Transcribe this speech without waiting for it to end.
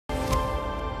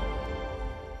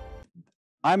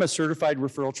I'm a certified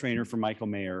referral trainer for Michael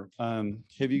Mayer.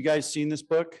 Have you guys seen this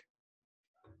book?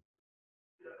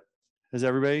 Has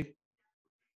everybody?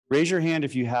 Raise your hand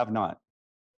if you have not.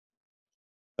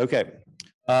 Okay.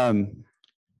 Let's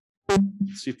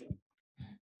see if,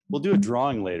 we'll do a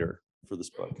drawing later for this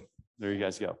book. There you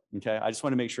guys go. Okay. I just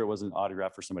want to make sure it wasn't an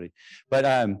autograph for somebody.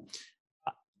 But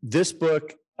this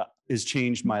book has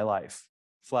changed my life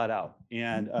flat out.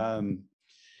 And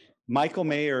Michael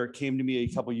Mayer came to me a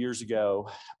couple years ago.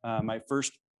 I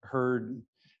first heard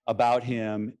about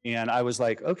him and I was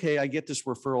like, okay, I get this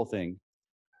referral thing.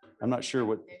 I'm not sure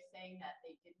what. They're saying that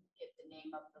they didn't get the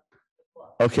name of the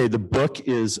book. Okay, the book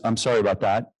is, I'm sorry about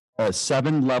that,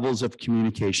 7 Levels of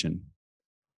Communication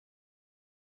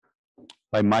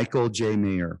by Michael J.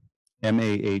 Mayer,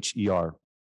 M-A-H-E-R.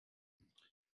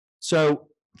 So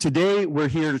today we're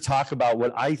here to talk about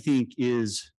what I think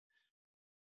is,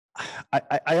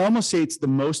 I almost say it's the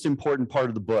most important part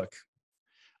of the book.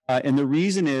 And the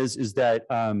reason is that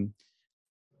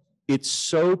it's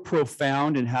so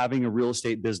profound in having a real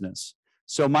estate business.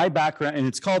 So my background, and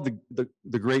it's called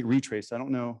the Great Retrace. I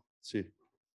don't know. Let's see.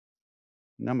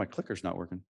 Now my clicker's not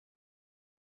working.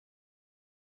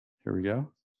 Here we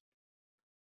go.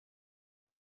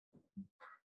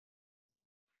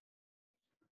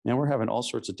 Now we're having all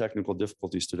sorts of technical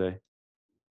difficulties today.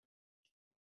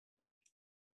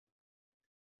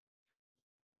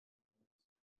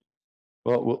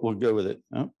 Well, we'll go with it.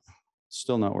 Oh,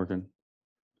 still not working.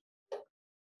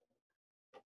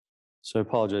 So I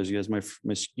apologize, you guys.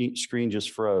 My screen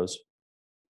just froze.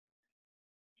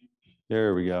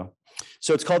 There we go.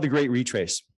 So it's called the Great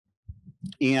Retrace.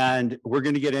 And we're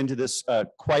going to get into this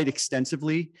quite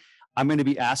extensively. I'm going to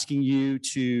be asking you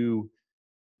to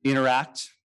interact.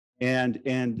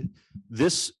 And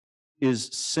this is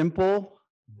simple,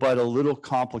 but a little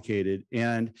complicated.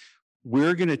 And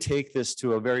we're going to take this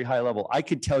to a very high level. I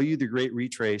could tell you the Great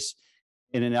Retrace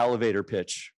in an elevator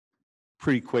pitch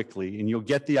pretty quickly, and you'll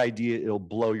get the idea. It'll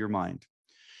blow your mind.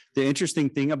 The interesting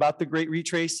thing about the Great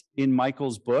Retrace in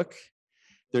Michael's book,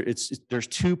 there's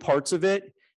 2 parts of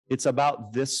it. It's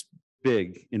about this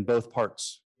big in both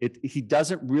parts. He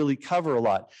doesn't really cover a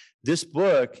lot. This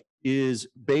book is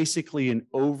basically an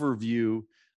overview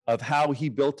of how he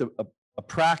built a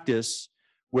practice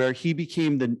where he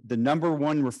became the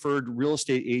 #1 referred real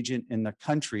estate agent in the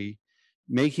country,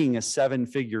 making a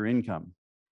 7-figure income.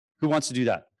 Who wants to do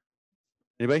that?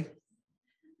 Anybody?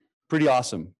 Pretty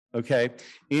awesome. Okay.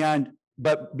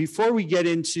 But before we get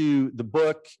into the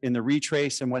book and the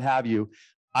retrace and what have you,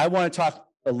 I want to talk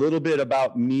a little bit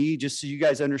about me, just so you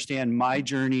guys understand my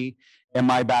journey and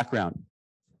my background.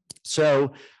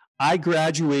 So I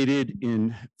graduated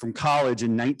from college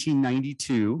in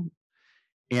 1992,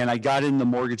 and I got in the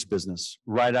mortgage business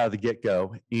right out of the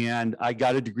get-go, and I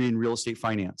got a degree in real estate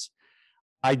finance.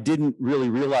 I didn't really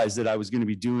realize that I was going to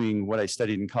be doing what I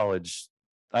studied in college.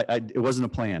 It wasn't a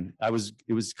plan.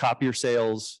 It was copier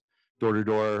sales, door to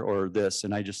door, or this,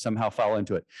 and I just somehow fell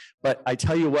into it. But I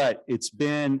tell you what, it's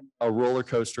been a roller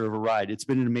coaster of a ride. It's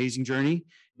been an amazing journey.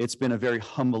 It's been a very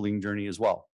humbling journey as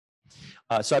well.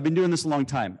 So I've been doing this a long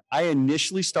time. I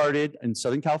initially started in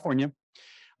Southern California.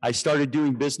 I started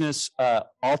doing business,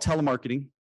 all telemarketing.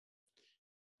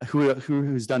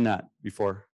 Who's done that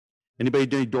before? Anybody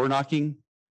doing door knocking,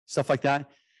 stuff like that?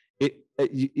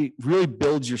 It really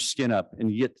builds your skin up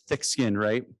and you get thick skin,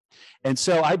 right? And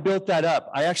so I built that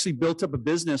up. I actually built up a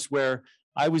business where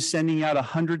I was sending out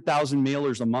 100,000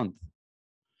 mailers a month.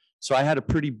 So I had a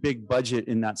pretty big budget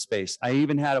in that space. I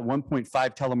even had at 1.5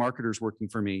 telemarketers working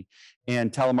for me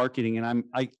and telemarketing. And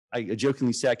I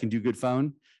jokingly say I can do good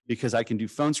phone because I can do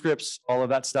phone scripts, all of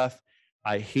that stuff.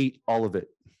 I hate all of it.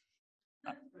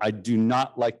 I do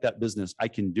not like that business. I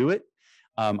can do it.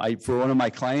 For one of my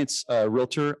clients, a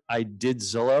realtor, I did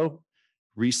Zillow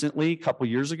recently, a couple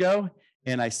years ago.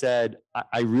 And I said,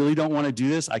 I really don't want to do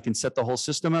this. I can set the whole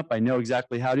system up. I know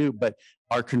exactly how to, but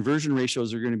our conversion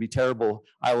ratios are going to be terrible.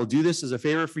 I will do this as a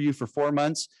favor for you for 4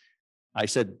 months. I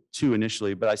said 2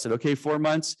 initially, but I said, okay, 4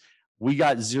 months. We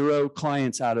got 0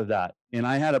 clients out of that. And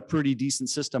I had a pretty decent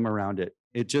system around it.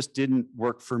 It just didn't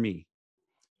work for me.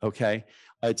 Okay.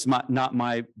 It's not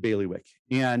my bailiwick.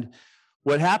 And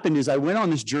what happened is I went on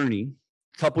this journey,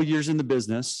 a couple years in the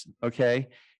business. Okay.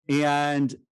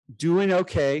 And doing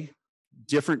okay,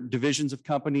 different divisions of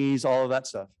companies, all of that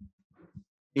stuff.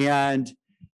 And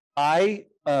I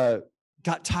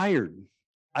got tired.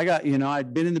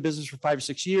 I'd been in the business for 5 or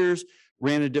 6 years,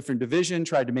 ran a different division,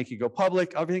 tried to make it go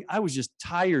public, everything. I was just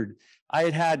tired. I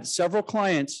had several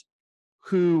clients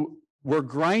who were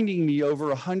grinding me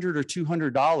over $100 or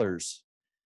 $200.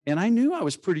 And I knew I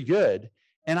was pretty good.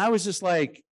 And I was just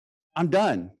like, I'm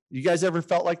done. You guys ever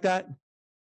felt like that?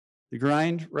 The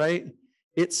grind, right?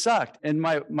 It sucked. And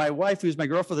my wife, who's my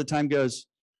girlfriend at the time, goes,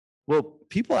 well,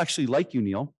 people actually like you,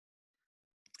 Neil.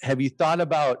 Have you thought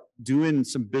about doing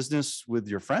some business with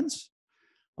your friends?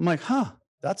 I'm like,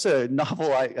 that's a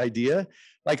novel idea.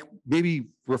 Like maybe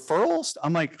referrals.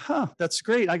 I'm like, that's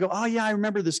great. I go, oh yeah, I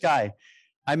remember this guy.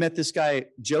 I met this guy,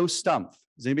 Joe Stumpf.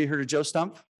 Has anybody heard of Joe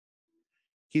Stumpf?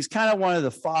 He's kind of one of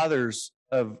the fathers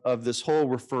of this whole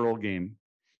referral game.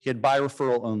 He had by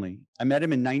referral only. I met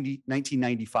him in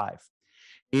 1995.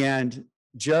 And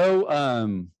Joe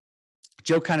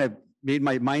kind of made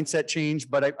my mindset change,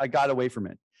 but I got away from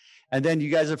it. And then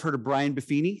you guys have heard of Brian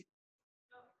Buffini?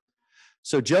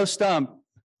 So Joe Stumpf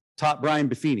taught Brian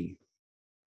Buffini.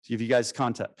 To give you guys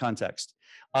context.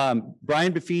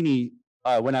 Brian Buffini,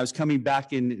 when I was coming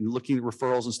back in and looking at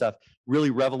referrals and stuff,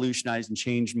 really revolutionized and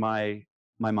changed my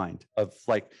mind of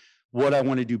like what I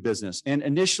want to do business. And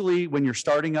initially, when you're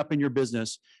starting up in your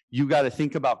business, you got to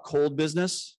think about cold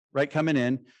business, right? Coming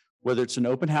in, whether it's an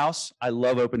open house. I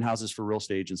love open houses for real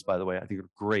estate agents, by the way. I think they're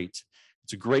great.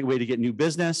 It's a great way to get new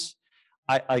business.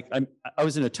 I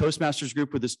was in a Toastmasters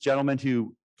group with this gentleman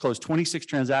who closed 26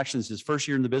 transactions his first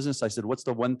year in the business. I said, what's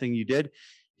the one thing you did?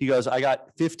 He goes, I got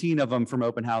 15 of them from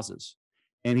open houses.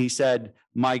 And he said,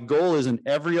 my goal is in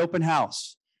every open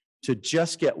house to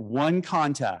just get one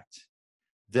contact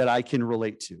that I can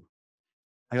relate to.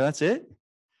 I go, that's it?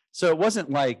 So it wasn't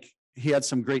like he had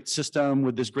some great system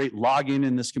with this great login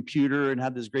in this computer and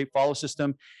had this great follow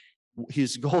system.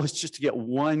 His goal is just to get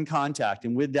one contact.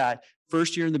 And with that,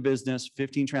 first year in the business,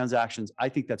 15 transactions, I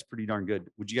think that's pretty darn good.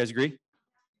 Would you guys agree?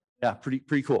 Yeah,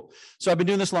 pretty cool. So I've been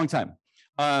doing this a long time.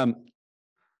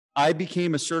 I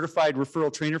became a certified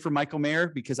referral trainer for Michael Mayer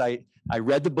because I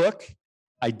read the book.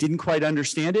 I didn't quite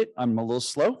understand it. I'm a little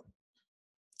slow.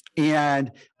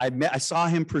 And I saw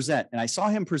him present, and I saw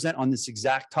him present on this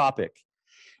exact topic.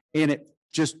 And it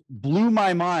just blew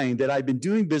my mind that I've been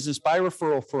doing business by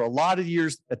referral for a lot of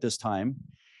years at this time.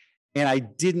 And I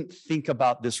didn't think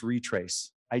about this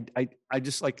retrace. I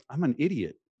just like, I'm an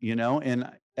idiot, and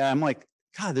I'm like,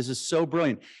 God, this is so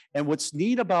brilliant. And what's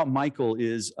neat about Michael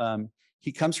is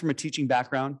he comes from a teaching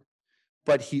background,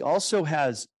 but he also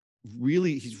he's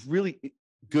really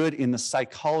good in the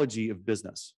psychology of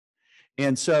business.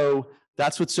 And so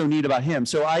that's what's so neat about him.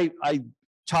 So I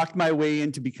talked my way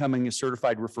into becoming a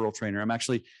certified referral trainer. I'm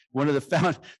actually one of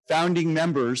the founding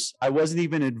members. I wasn't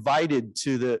even invited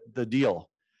to the deal.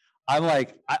 I'm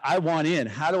like, I want in.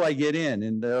 How do I get in?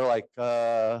 And they're like,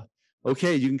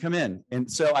 okay, you can come in. And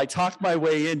so I talked my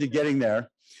way into getting there.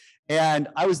 And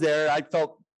I was there. I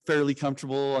felt fairly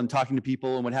comfortable and talking to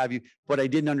people and what have you, but I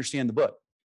didn't understand the book.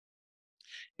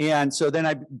 And so then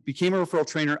I became a referral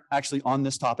trainer actually on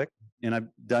this topic, and I've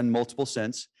done multiple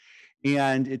since,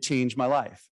 and it changed my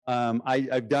life.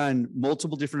 I've done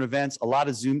multiple different events, a lot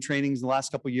of Zoom trainings in the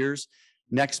last couple of years.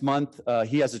 Next month,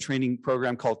 he has a training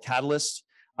program called Catalyst.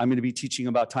 I'm going to be teaching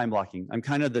about time blocking. I'm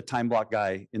kind of the time block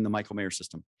guy in the Michael Mayer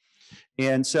system.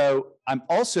 And so I'm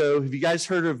also, have you guys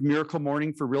heard of Miracle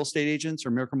Morning for real estate agents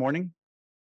or Miracle Morning?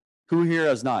 Who here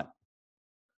has not?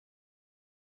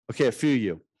 Okay, a few of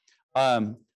you.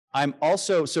 I'm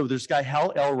also, so this guy,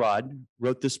 Hal Elrod,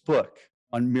 wrote this book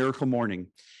on Miracle Morning.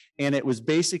 And it was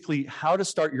basically how to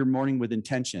start your morning with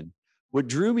intention. What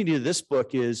drew me to this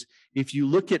book is if you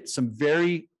look at some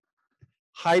very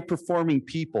high performing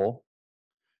people,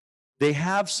 they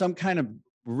have some kind of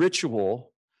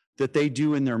ritual that they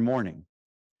do in their morning.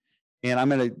 And I'm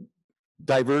going to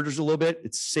diverge a little bit.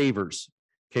 It's savers.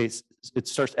 Okay, it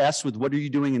starts S with what are you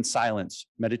doing in silence,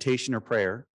 meditation or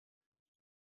prayer?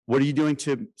 What are you doing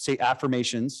to say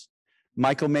affirmations?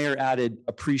 Michael Mayer added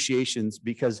appreciations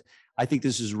because I think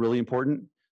this is really important.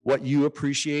 What you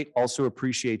appreciate also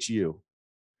appreciates you.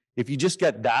 If you just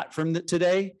get that from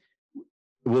today,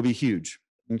 it will be huge,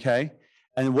 okay?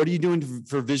 And what are you doing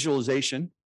for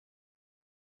visualization,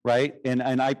 right?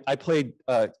 And I played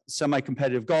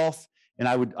semi-competitive golf, and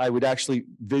I would actually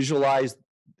visualize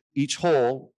each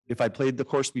hole if I played the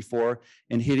course before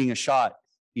and hitting a shot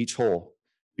each hole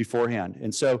beforehand.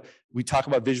 And so we talk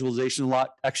about visualization a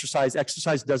lot.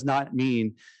 Exercise does not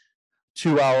mean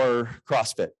 2-hour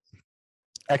CrossFit.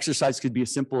 Exercise could be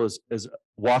as simple as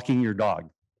walking your dog.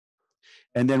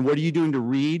 And then what are you doing to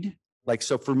read? Like,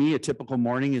 so for me, a typical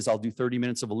morning is I'll do 30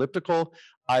 minutes of elliptical.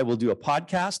 I will do a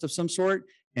podcast of some sort.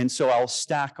 And so I'll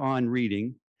stack on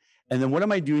reading. And then what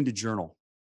am I doing to journal?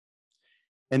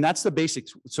 And that's the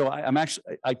basics. So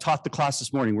I taught the class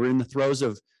this morning. We're in the throes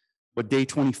of day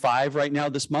 25 right now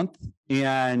this month.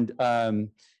 And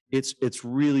it's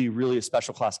really, really a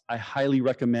special class. I highly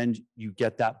recommend you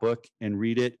get that book and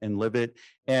read it and live it.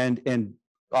 And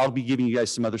I'll be giving you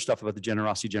guys some other stuff about the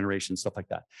generosity generation, stuff like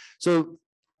that. So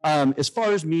as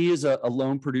far as me as a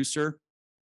loan producer,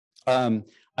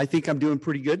 I think I'm doing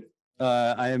pretty good.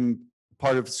 I am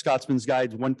part of Scotsman's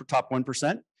Guide's top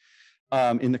 1%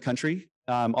 in the country.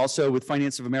 Also with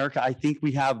Finance of America, I think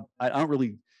we have, I don't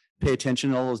really pay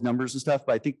attention to all those numbers and stuff,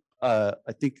 but I think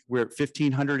we're at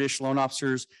 1,500-ish loan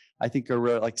officers. I think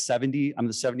we're like 70. I'm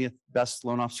the 70th best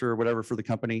loan officer or whatever for the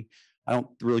company. I don't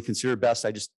really consider it best.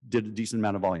 I just did a decent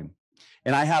amount of volume.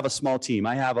 And I have a small team.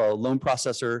 I have a loan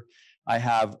processor. I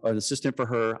have an assistant for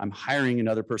her. I'm hiring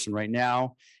another person right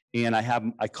now. And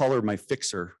I call her my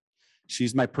fixer.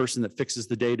 She's my person that fixes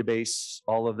the database,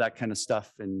 all of that kind of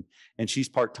stuff. And she's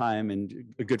part-time and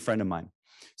a good friend of mine.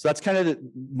 So that's kind of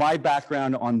my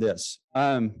background on this.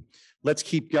 Let's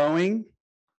keep going.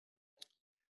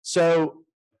 So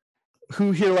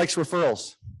who here likes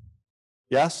referrals?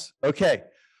 Yes? Okay.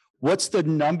 What's the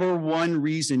number one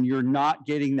reason you're not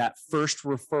getting that first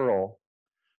referral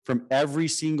from every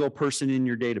single person in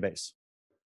your database?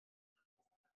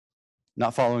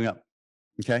 Not following up.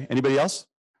 Okay. Anybody else?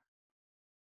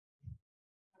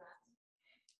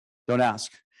 Don't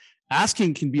ask.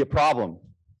 Asking can be a problem.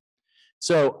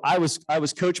 So I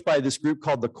was coached by this group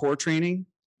called the Core Training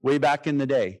way back in the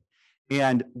day.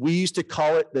 And we used to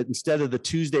call it that instead of the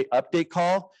Tuesday update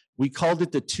call, we called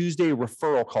it the Tuesday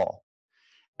referral call.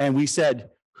 And we said,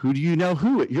 who do you know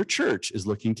who at your church is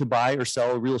looking to buy or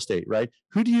sell real estate, right?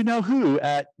 Who do you know who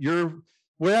at your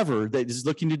wherever that is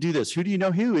looking to do this? Who do you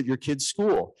know who at your kid's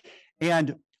school?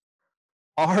 And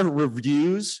our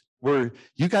reviews were,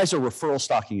 you guys are referral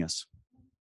stalking us.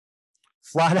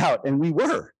 Flat out. And we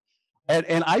were.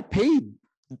 And I paid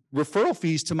referral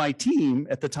fees to my team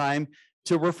at the time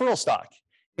to referral stock.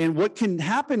 And what can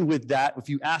happen with that, if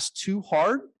you ask too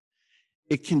hard,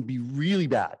 it can be really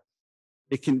bad.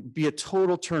 It can be a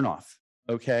total turnoff,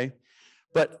 okay?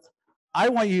 But I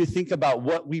want you to think about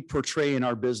what we portray in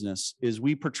our business is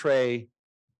we portray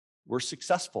we're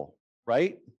successful,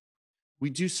 right? We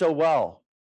do so well.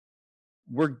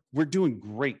 We're doing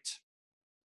great.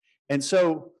 And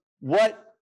so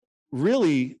what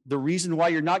really the reason why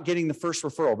you're not getting the first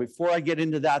referral, before I get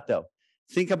into that though,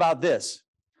 think about this.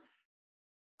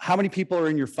 How many people are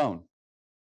in your phone?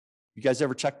 You guys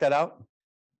ever check that out?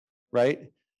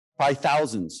 Right? Probably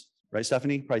thousands, right,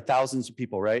 Stephanie? Probably thousands of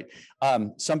people, right?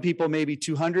 Some people maybe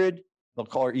 200, they'll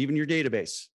call it even your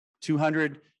database,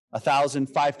 200, 1,000,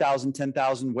 5,000,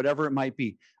 10,000, whatever it might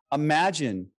be.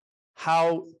 Imagine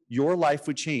how your life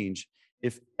would change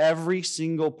if every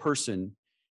single person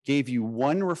gave you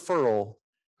one referral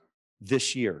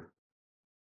this year.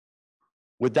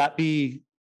 Would that be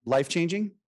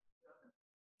life-changing?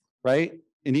 Right?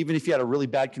 And even if you had a really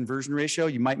bad conversion ratio,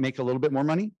 you might make a little bit more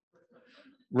money,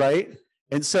 right?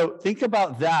 And so think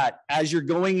about that as you're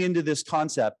going into this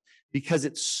concept, because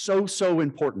it's so, so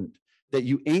important that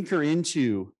you anchor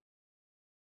into,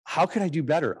 how could I do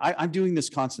better? I'm doing this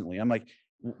constantly. I'm like,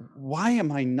 why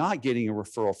am I not getting a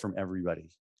referral from everybody?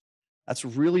 That's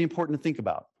really important to think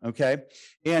about, okay?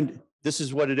 And this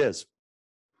is what it is.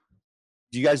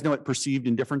 Do you guys know what perceived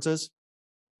indifference is?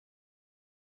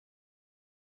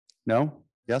 No?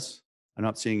 Yes? I'm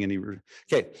not seeing any.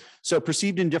 Okay, so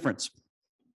perceived indifference.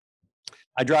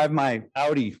 I drive my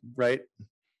Audi, right?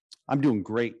 I'm doing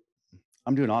great.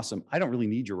 I'm doing awesome. I don't really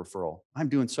need your referral. I'm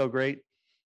doing so great.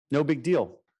 No big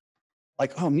deal.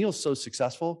 Like, oh, Neil's so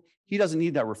successful. He doesn't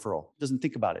need that referral. Doesn't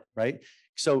think about it, right?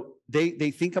 So they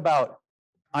think about,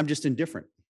 I'm just indifferent.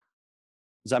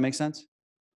 Does that make sense?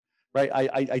 Right?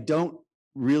 I don't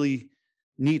really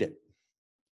need it.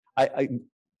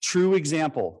 True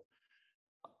example,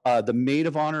 the maid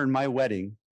of honor in my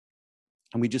wedding,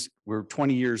 and we're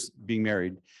 20 years being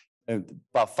married.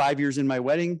 About 5 years in my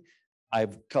wedding,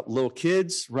 I've got little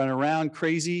kids running around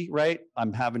crazy, right?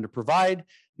 I'm having to provide.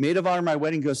 Maid of honor in my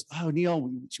wedding goes, oh,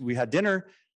 Neil, we had dinner.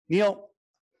 Neil,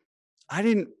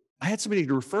 I had somebody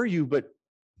to refer you, but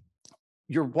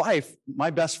your wife, my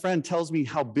best friend, tells me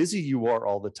how busy you are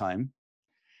all the time.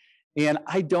 And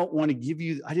I don't want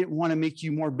to I didn't want to make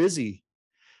you more busy.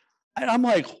 And I'm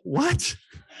like, what?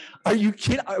 Are you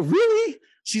kidding? Really?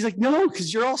 She's like, no,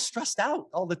 because you're all stressed out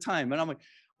all the time. And I'm like,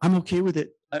 I'm okay with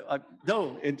it.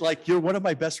 No, and like, you're one of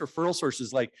my best referral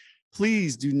sources. Like,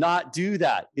 please do not do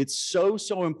that. It's so,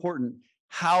 so important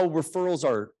how referrals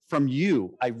are from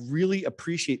you. I really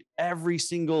appreciate every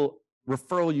single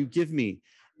referral you give me.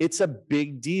 It's a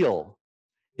big deal.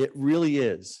 It really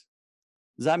is.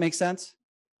 Does that make sense?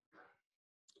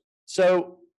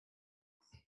 So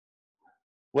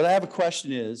what I have a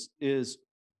question is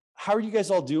how are you guys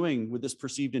all doing with this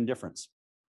perceived indifference?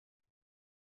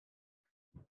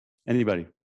 Anybody?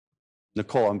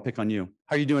 Nicole, I'm pick on you.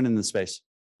 How are you doing in this space?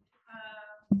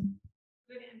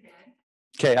 Good and bad.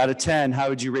 Okay, out of 10, how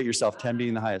would you rate yourself? 10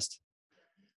 being the highest.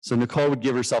 So Nicole would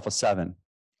give herself a 7.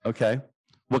 Okay.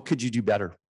 What could you do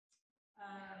better? I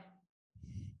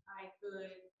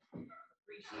could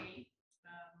appreciate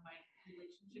my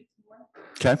relationships more.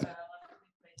 Okay. A lot of times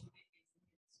I do it,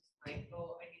 it's just like,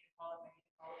 oh, I need to call him, I need to call him,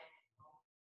 I need to call him.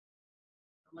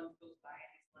 A month goes by and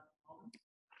I still haven't called him.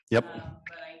 Yep.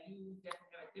 But I do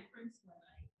definitely have a difference when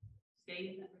I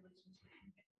stay in that relationship.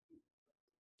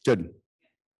 Good.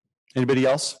 Anybody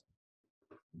else?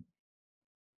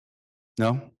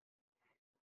 No?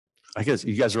 I guess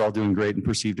you guys are all doing great in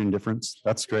perceived indifference.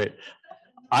 That's great.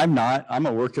 I'm not. I'm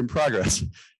a work in progress.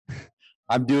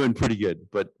 I'm doing pretty good,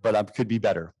 but I could be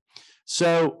better.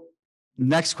 So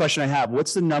next question I have,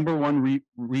 what's the number one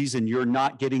reason you're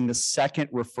not getting the second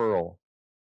referral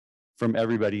from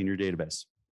everybody in your database?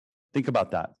 Think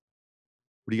about that.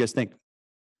 What do you guys think?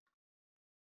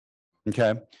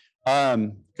 Okay. Go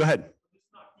ahead. Just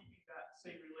not keeping that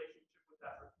same relationship with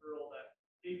that referral that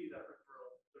gave you that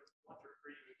referral. There's one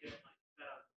refer you again, like kind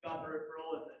of got the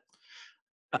referral and then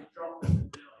you dropped them and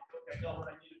they're like, okay, I got what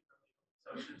I needed from you.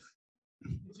 So just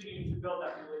continuing to build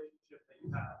that relationship that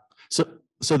you have.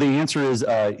 So the answer is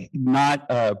not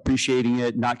appreciating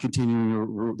it, not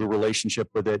continuing the relationship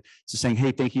with it. Just saying,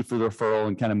 hey, thank you for the referral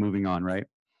and kind of moving on, right?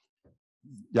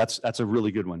 That's a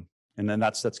really good one. And then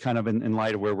that's kind of in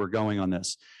light of where we're going on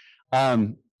this.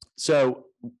 So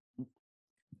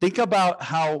think about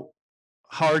how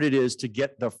hard it is to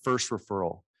get the first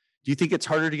referral. Do you think it's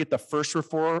harder to get the first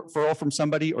referral from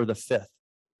somebody or the fifth?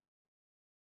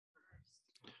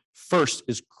 First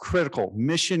is critical,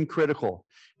 mission critical.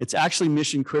 It's actually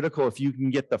mission critical if you can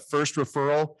get the first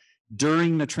referral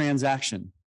during the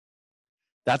transaction.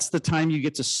 That's the time you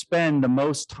get to spend the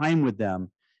most time with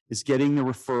them, is getting the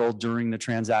referral during the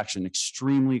transaction.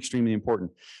 Extremely, extremely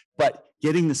important. But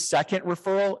getting the second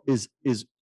referral is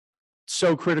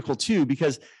so critical too,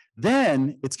 because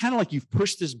then it's kind of like you've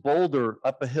pushed this boulder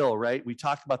up a hill, right? We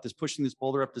talked about this, pushing this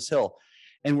boulder up this hill,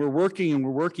 and we're working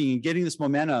and getting this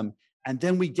momentum. And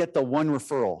then we get the one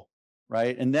referral,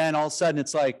 right? And then all of a sudden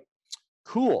it's like,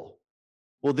 cool.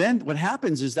 Well, then what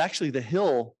happens is actually the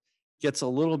hill gets a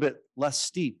little bit less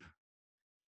steep.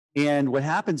 And what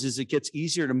happens is it gets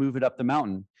easier to move it up the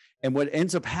mountain. And what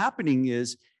ends up happening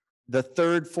is the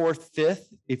third, fourth,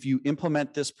 fifth, if you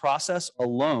implement this process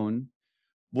alone,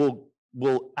 will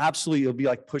absolutely, it'll be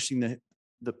like pushing the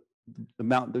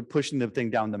mountain, pushing the thing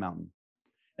down the mountain.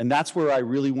 And that's where I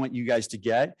really want you guys to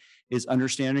get, is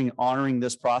understanding and honoring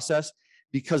this process,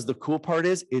 because the cool part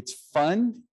is it's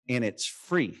fun and it's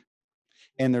free.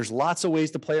 And there's lots of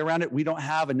ways to play around it. We don't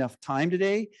have enough time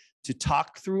today to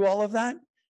talk through all of that,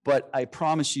 but I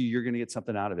promise you're going to get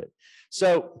something out of it.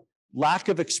 So lack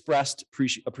of expressed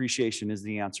appreciation is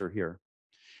the answer here.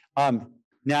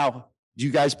 Now,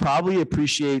 you guys probably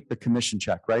appreciate the commission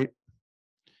check, right?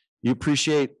 You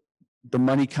appreciate the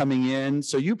money coming in.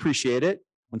 So you appreciate it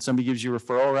when somebody gives you a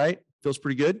referral, right? Feels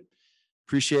pretty good.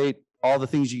 Appreciate all the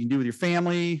things you can do with your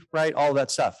family, right? All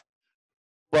that stuff.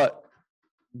 But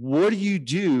what do you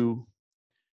do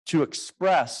to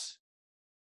express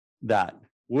that?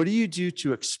 What do you do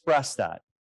to express that?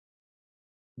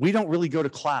 We don't really go to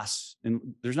class,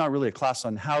 and there's not really a class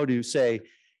on how to say,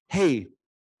 hey,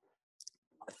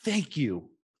 thank you.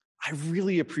 I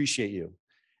really appreciate you.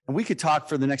 And we could talk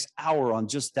for the next hour on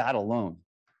just that alone,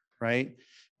 right?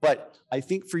 But I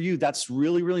think for you, that's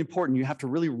really, really important. You have to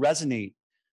really resonate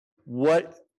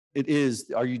what it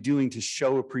is are you doing to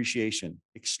show appreciation.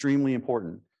 Extremely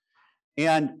important.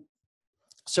 And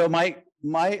so my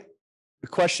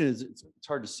question is, it's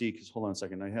hard to see because hold on a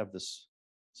second. I have this,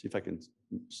 see if I can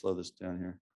slow this down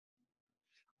here.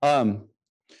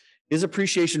 Is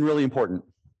appreciation really important?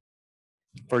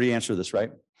 I've already answered this,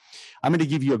 right? I'm going to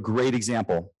give you a great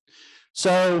example.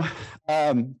 So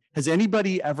has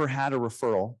anybody ever had a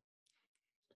referral,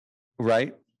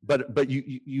 right? But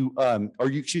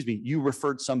you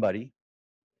referred somebody,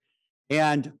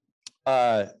 and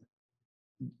they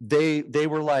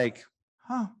were like,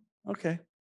 huh, okay,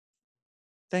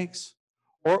 thanks.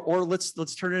 Or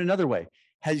let's turn it another way.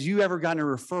 Has you ever gotten a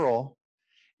referral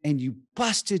and you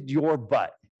busted your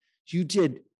butt? You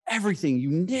did everything, you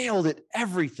nailed it,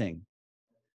 everything.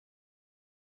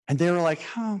 And they were like,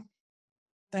 huh,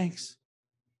 thanks.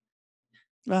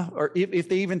 Well, or if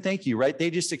they even thank you, right?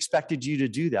 They just expected you to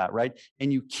do that, right?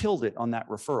 And you killed it on that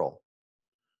referral.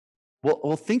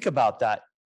 Well, think about that.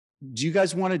 Do you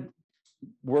guys want to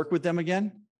work with them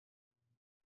again?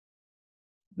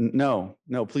 No,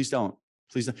 please don't.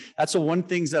 Please don't. That's the one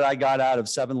things that I got out of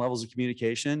 7 levels of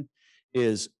communication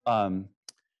is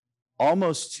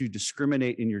almost to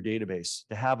discriminate in your database,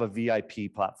 to have a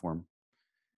VIP platform.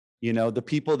 You know, the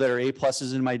people that are A+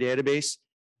 in my database,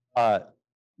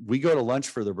 we go to lunch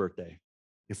for their birthday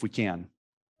if we can.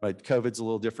 Right? COVID's a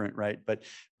little different, right?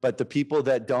 But the people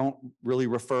that don't really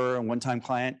refer, a one-time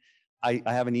client, I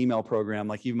have an email program,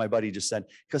 like even my buddy just said,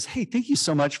 goes, hey, thank you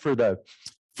so much for the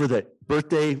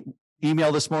birthday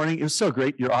email this morning. It was so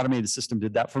great. Your automated system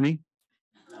did that for me.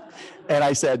 And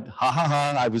I said, ha ha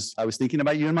ha, I was thinking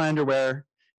about you in my underwear.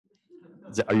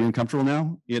 Are you uncomfortable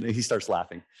now? You know, he starts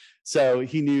laughing. So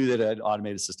he knew that an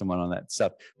automated system went on that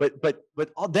stuff. But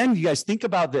then you guys think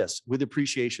about this with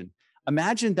appreciation.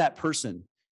 Imagine that person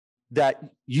that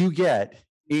you get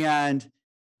and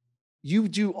you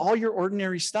do all your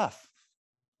ordinary stuff.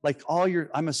 Like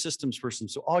I'm a systems person,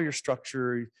 so all your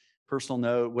structure, personal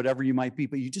note, whatever you might be,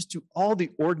 but you just do all the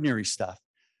ordinary stuff.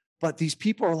 But these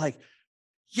people are like,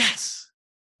 yes,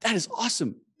 that is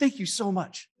awesome. Thank you so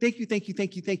much. Thank you, thank you,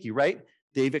 thank you, thank you, right?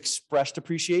 They've expressed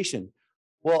appreciation.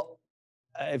 Well,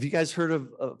 have you guys heard of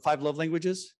 5 love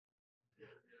languages?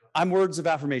 I'm words of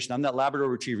affirmation. I'm that Labrador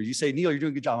retriever. You say, Neil, you're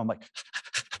doing a good job. I'm like,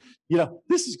 you know,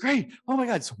 this is great. Oh my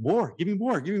God, it's more. Give me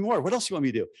more. Give me more. What else do you want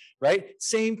me to do? Right?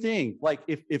 Same thing. Like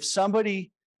if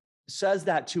somebody says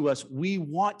that to us, we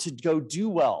want to go do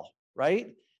well,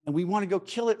 right? And we want to go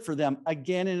kill it for them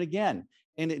again and again.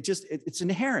 And it's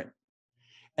inherent.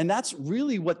 And that's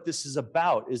really what this is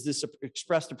about, is this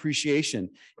expressed appreciation.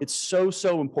 It's so,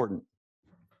 so important.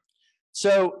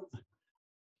 So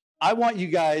I want you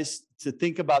guys to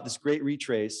think about this great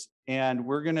retrace, and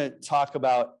we're going to talk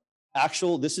about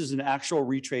this is an actual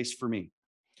retrace for me.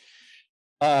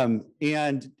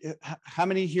 And how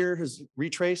many here has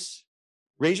retrace?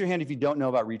 Raise your hand if you don't know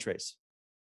about retrace.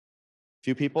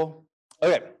 Few people?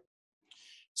 Okay.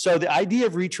 So the idea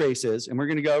of retrace is, and we're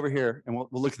going to go over here and we'll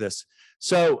look at this.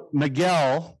 So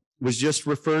Miguel was just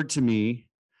referred to me,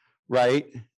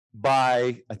 right,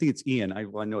 by, I think it's Ian. I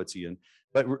know it's Ian,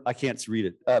 but I can't read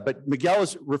it. But Miguel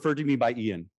was referred to me by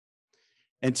Ian.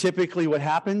 And typically what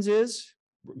happens is,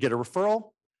 get a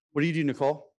referral. What do you do,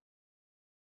 Nicole?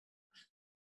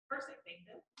 First, I thank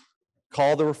them.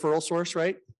 Call the referral source,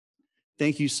 right?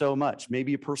 Thank you so much.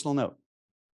 Maybe a personal note.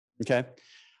 Okay.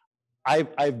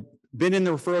 I've been in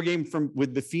the referral game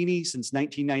with Buffini since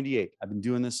 1998. I've been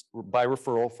doing this by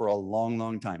referral for a long,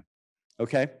 long time.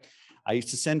 Okay. I used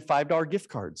to send $5 gift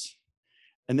cards.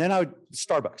 And then I would,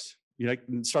 Starbucks, you know,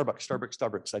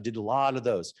 Starbucks. I did a lot of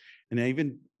those. And I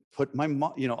even put my,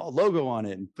 a logo on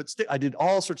it and I did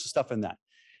all sorts of stuff in that.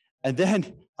 And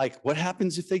then, like, what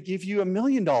happens if they give you $1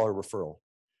 million referral?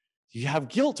 You have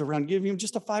guilt around giving them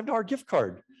just a $5 gift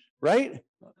card, right?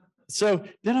 So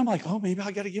then I'm like, oh, maybe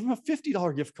I got to give them a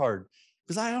 $50 gift card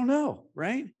because I don't know,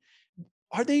 right?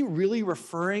 Are they really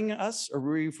referring us or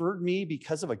referred me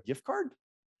because of a gift card?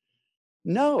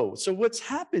 No. So what's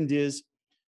happened is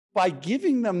by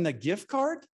giving them the gift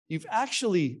card, you've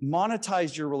actually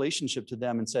monetized your relationship to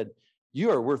them and said, you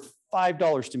are worth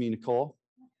 $5 to me, Nicole.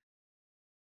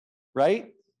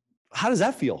 Right? How does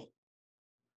that feel?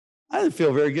 I didn't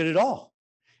feel very good at all.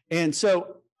 And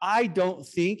so I don't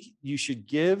think you should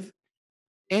give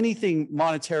anything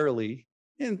monetarily.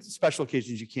 In special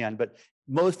occasions you can, but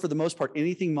for the most part,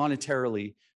 anything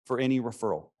monetarily for any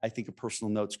referral. I think a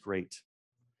personal note's great.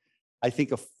 I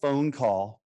think a phone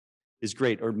call is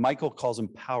great, or Michael calls them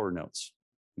power notes,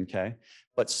 okay?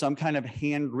 But some kind of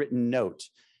handwritten note,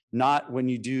 not when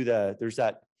you do there's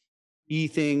that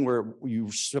thing where you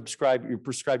prescribe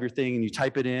your thing and you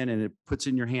type it in and it puts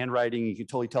in your handwriting, you can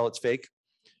totally tell it's fake.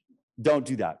 Don't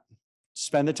do that.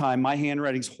 Spend the time. My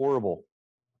handwriting's horrible.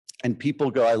 And people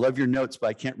go, I love your notes, but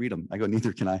I can't read them. I go,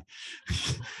 neither can I.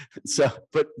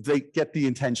 But they get the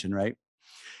intention, right?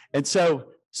 And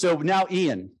so now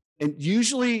Ian, and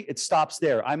usually it stops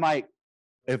there. I might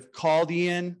have called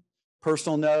Ian,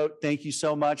 personal note, thank you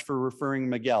so much for referring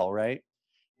Miguel, right?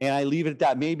 And I leave it at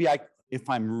that. Maybe if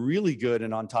I'm really good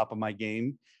and on top of my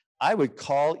game, I would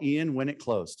call Ian when it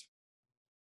closed.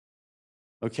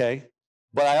 Okay.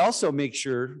 But I also make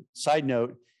sure, side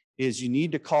note, is you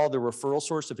need to call the referral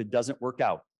source if it doesn't work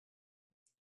out.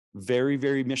 Very,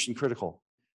 very mission critical.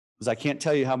 Because I can't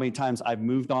tell you how many times I've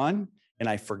moved on and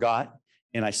I forgot,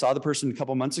 and I saw the person a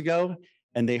couple months ago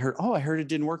and they heard, oh, I heard it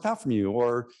didn't work out from you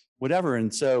or whatever.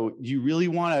 And so you really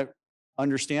want to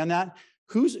understand that.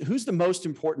 Who's the most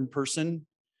important person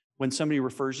when somebody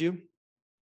refers you?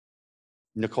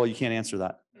 Nicole, you can't answer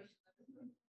that.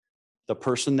 The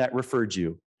person that referred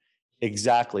you.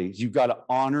 Exactly. You've got to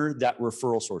honor that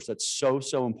referral source. That's so,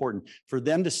 so important. For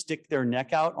them to stick their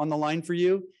neck out on the line for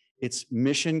you, it's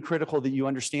mission critical that you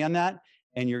understand that,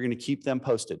 and you're going to keep them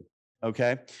posted.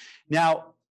 Okay.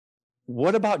 Now,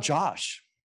 What about Josh?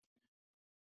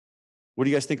 What do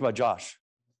you guys think about Josh?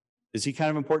 Is he kind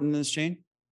of important in this chain?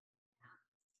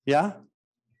 Yeah?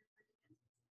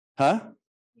 Huh?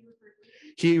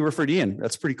 He referred Ian.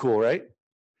 That's pretty cool, right?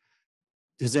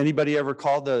 Has anybody ever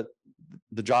called the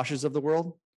Joshes of the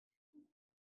world?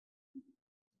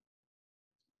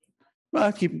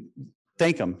 Well,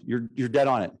 thank him. You're dead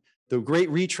on it. The great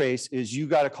retrace is you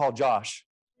got to call Josh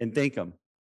and thank him.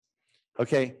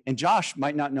 Okay. And Josh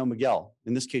might not know Miguel.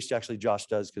 In this case, actually, Josh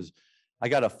does, because I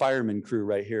got a fireman crew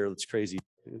right here. That's crazy.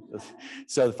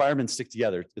 So the firemen stick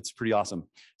together. It's pretty awesome.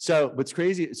 So what's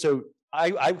crazy? So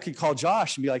I could call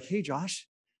Josh and be like, hey, Josh,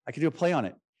 I could do a play on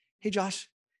it. Hey, Josh.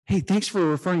 Hey, thanks for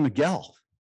referring Miguel.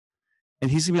 And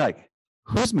he's gonna be like,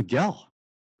 who's Miguel?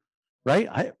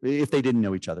 Right? If they didn't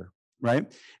know each other.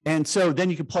 Right. And so then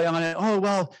you can play on it. Oh,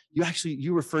 well,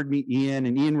 you referred me Ian,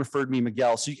 and Ian referred me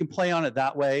Miguel. So you can play on it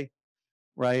that way.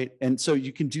 Right. And so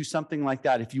you can do something like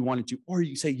that if you wanted to, or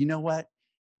you say, you know what?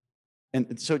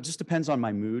 And so it just depends on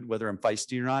my mood, whether I'm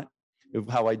feisty or not, of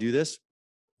how I do this.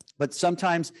 But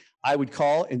sometimes I would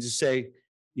call and just say,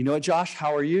 you know what, Josh,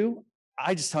 how are you?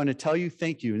 I just want to tell you,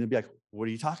 thank you. And they'll be like, what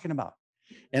are you talking about?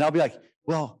 And I'll be like,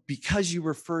 well, because you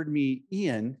referred me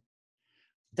Ian,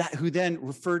 who then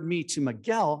referred me to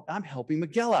Miguel, I'm helping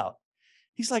Miguel out.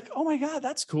 He's like, oh my God,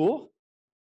 that's cool.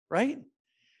 Right.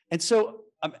 And so,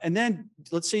 and then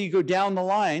let's say you go down the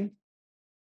line,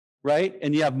 right?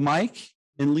 And you have Mike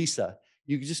and Lisa.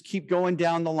 You can just keep going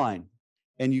down the line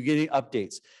and you're getting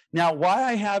updates. Now, why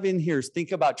I have in here is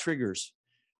think about triggers.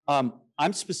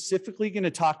 I'm specifically going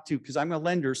to talk to, because I'm a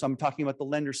lender, so I'm talking about the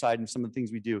lender side and some of the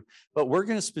things we do, but we're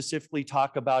going to specifically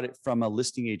talk about it from a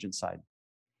listing agent side.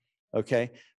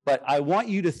 Okay. But I want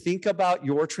you to think about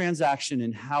your transaction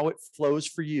and how it flows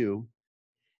for you,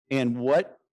 and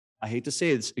what, I hate to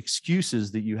say it's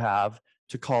excuses that you have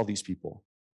to call these people.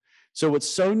 So what's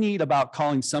so neat about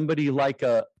calling somebody like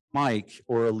a Mike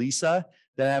or a Lisa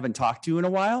that I haven't talked to in a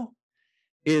while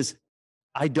is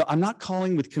I'm not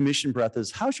calling with commission breath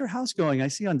as, how's your house going? I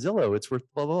see on Zillow it's worth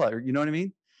blah, blah, blah. You know what I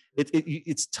mean?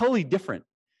 It's totally different.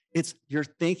 You're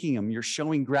thanking them. You're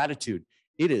showing gratitude.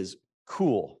 It is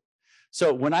cool.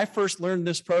 So when I first learned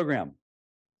this program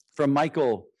from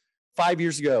Michael 5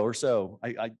 years ago or so,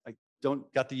 I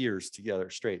don't got the years together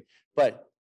straight, but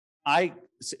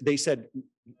they said,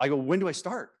 I go, when do I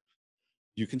start?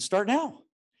 You can start now.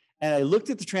 And I looked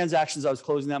at the transactions I was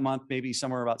closing that month, maybe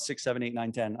somewhere about 6, 7, 8,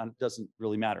 9, 10. It doesn't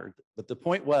really matter. But the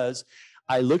point was,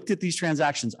 I looked at these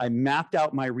transactions, I mapped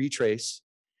out my retrace,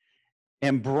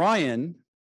 and Brian,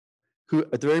 who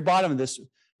at the very bottom of this,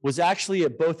 was actually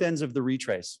at both ends of the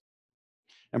retrace.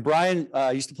 And Brian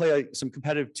used to play some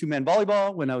competitive two-man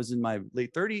volleyball when I was in my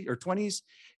late 30s or 20s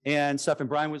and stuff. And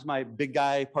Brian was my big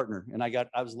guy partner, and I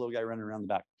was a little guy running around the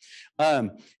back.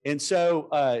 And so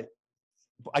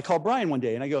I called Brian one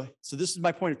day and I go, so this is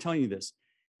my point of telling you this.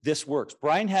 This works.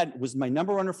 Brian was my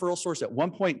number one referral source. At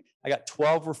one point, I got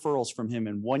 12 referrals from him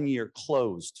in 1 year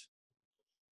closed.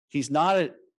 He's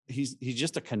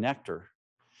just a connector.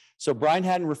 So Brian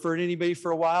hadn't referred anybody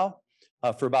for a while,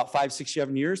 for about 5, 6,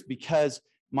 7 years, because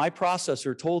my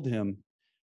processor told him,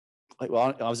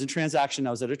 well, I was in transaction,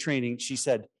 I was at a training. She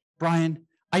said, Brian,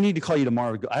 I need to call you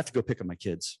tomorrow. I have to go pick up my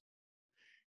kids.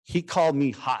 He called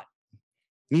me hot.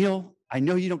 Neil, I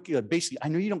know you don't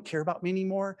care about me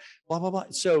anymore, blah, blah, blah.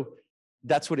 So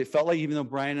that's what it felt like, even though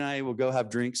Brian and I will go have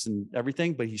drinks and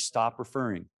everything, but he stopped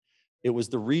referring. It was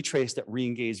the retrace that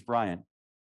re-engaged Brian.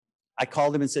 I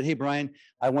called him and said, hey, Brian,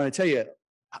 I want to tell you,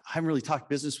 I haven't really talked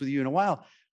business with you in a while.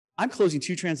 I'm closing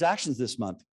 2 transactions this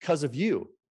month because of you.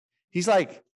 He's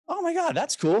like, oh my God,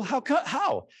 that's cool.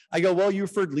 How? I go, well, you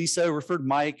referred Lisa, referred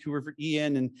Mike, who referred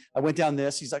Ian, and I went down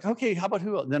this. He's like, okay, how about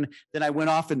who else? Then I went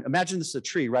off, and imagine this is a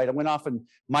tree, right? I went off, and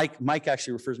Mike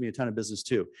actually refers me a ton of business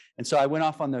too. And so I went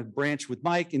off on the branch with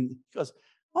Mike, and he goes,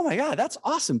 oh my God, that's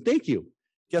awesome. Thank you.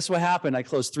 Guess what happened? I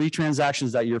closed 3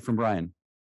 transactions that year from Brian.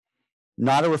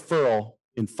 Not a referral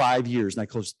in 5 years, and I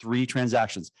closed 3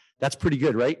 transactions. That's pretty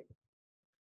good, right?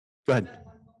 Go ahead.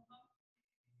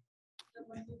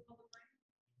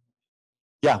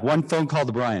 Yeah, 1 phone call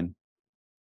to Brian.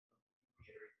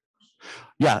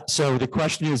 Yeah, so the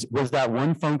question is, was that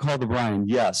 1 phone call to Brian?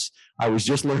 Yes, I was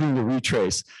just learning the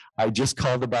retrace. I just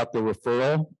called about the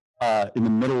referral in the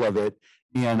middle of it,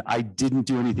 and I didn't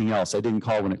do anything else. I didn't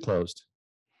call when it closed.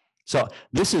 So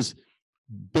this is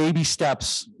baby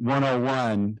steps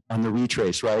 101 on the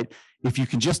retrace, right? If you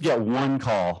can just get 1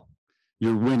 call,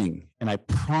 you're winning. And I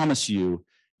promise you,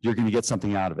 you're going to get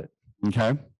something out of it,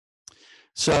 okay?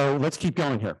 So let's keep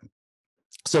going here.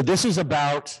 So this is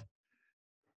about,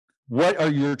 what are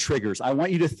your triggers? I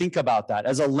want you to think about that.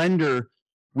 As a lender,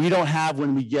 we don't have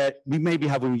when we maybe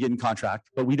have when we get in contract,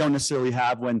 but we don't necessarily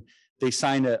have when they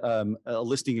sign a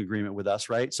listing agreement with us,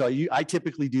 right? So I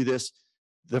typically do this,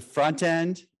 the front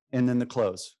end and then the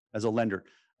close as a lender.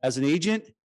 As an agent,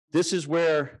 this is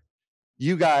where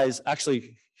you guys,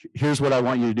 actually, here's what I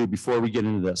want you to do before we get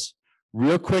into this.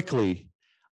 Real quickly,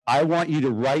 I want you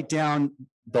to write down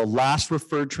the last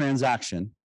referred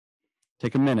transaction.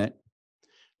 Take a minute,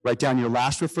 write down your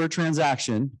last referred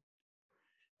transaction,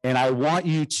 and I want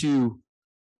you to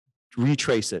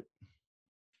retrace it.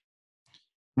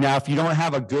 Now, if you don't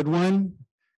have a good one,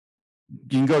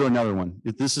 you can go to another one.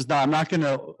 If this is not, I'm not going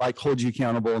to like hold you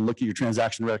accountable and look at your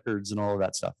transaction records and all of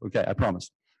that stuff. Okay, I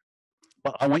promise.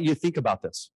 But I want you to think about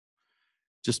this.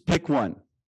 Just pick one.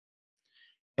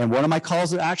 And one of my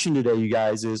calls to action today, you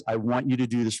guys, is I want you to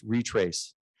do this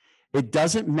retrace. It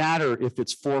doesn't matter if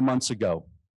it's 4 months ago.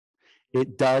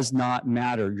 It does not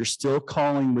matter. You're still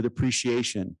calling with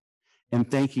appreciation and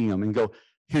thanking them and go,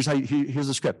 here's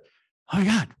the script. Oh my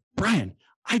God, Brian,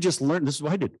 I just learned, this is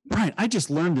what I did. Brian, I just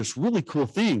learned this really cool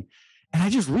thing. And I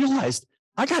just realized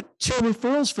I got 2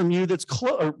 referrals from you that's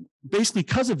basically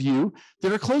because of you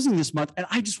that are closing this month. And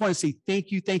I just want to say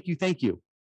thank you, thank you, thank you.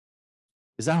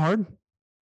 Is that hard?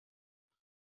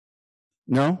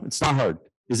 No, it's not hard.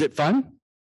 Is it fun?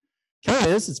 Yeah,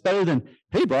 it is. It's better than,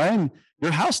 hey, Brian,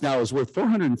 your house now is worth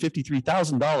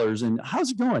 $453,000. And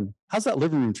how's it going? How's that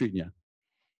living room treating you?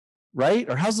 Right?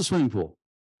 Or how's the swimming pool?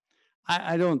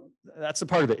 I don't, that's a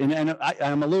part of it. And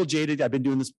I'm a little jaded. I've been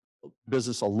doing this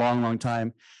business a long, long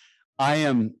time.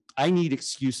 I need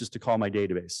excuses to call my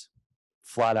database,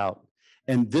 flat out.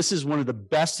 And this is one of the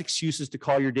best excuses to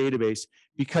call your database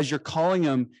because you're calling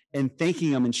them and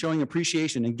thanking them and showing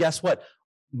appreciation. And guess what?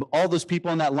 All those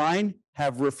people on that line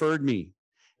have referred me.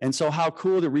 And so how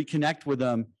cool to reconnect with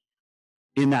them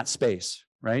in that space,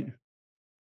 right?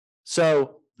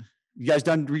 So you guys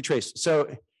done retrace.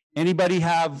 So anybody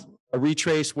have a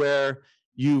retrace where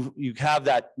you have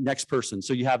that next person?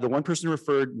 So you have the one person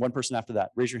referred, one person after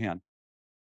that. Raise your hand.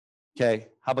 Okay,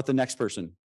 how about the next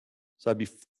person? So that'd be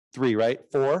 3, right?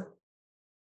 4,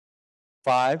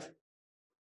 5.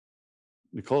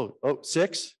 Nicole,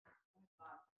 6,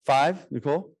 5,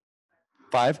 Nicole,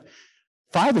 5.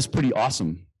 5 is pretty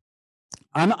awesome.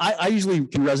 I usually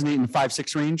can resonate in the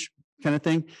 5-6 range kind of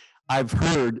thing. I've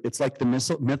heard it's like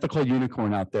the mythical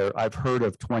unicorn out there. I've heard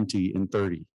of 20 and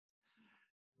 30.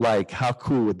 Like, how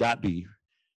cool would that be?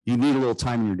 You need a little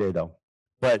time in your day though,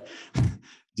 but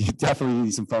you definitely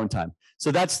need some phone time.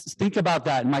 So think about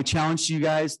that. And my challenge to you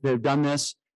guys that have done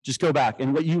this, just go back.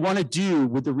 And what you want to do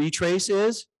with the retrace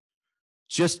is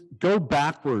just go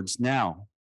backwards now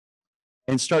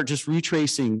and start just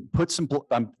retracing.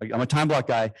 I'm a time block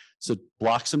guy, so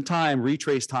block some time,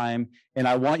 retrace time. And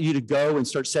I want you to go and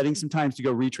start setting some times to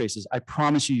go retraces. I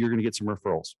promise you, you're going to get some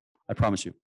referrals. I promise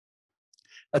you.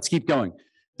 Let's keep going.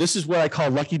 This is what I call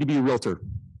lucky to be a realtor.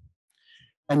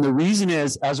 And the reason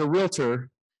is, as a realtor,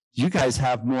 you guys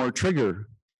have more trigger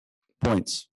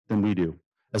points than we do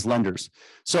as lenders.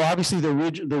 So obviously the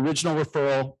original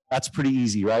referral, that's pretty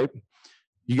easy, right?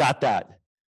 You got that.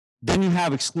 Then you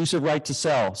have exclusive right to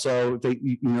sell. So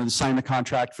they sign the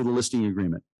contract for the listing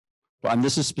agreement. Well, and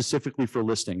this is specifically for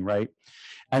listing, right?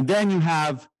 And then you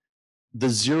have the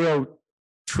 0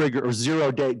 trigger or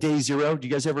 0 day 0. Do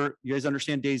you guys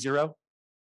understand day 0?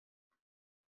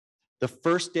 The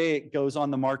first day it goes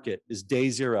on the market is day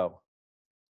 0.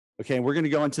 Okay, we're going to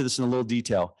go into this in a little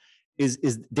detail. Is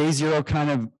day 0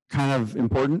 kind of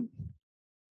important?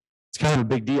 It's kind of a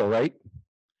big deal, right?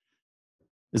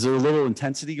 Is there a little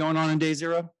intensity going on in day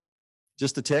 0?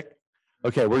 Just a tick?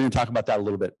 Okay, we're going to talk about that a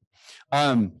little bit.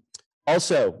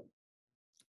 Also,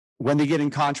 when they get in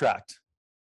contract,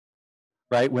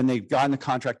 right? When they've gotten the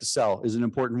contract to sell is an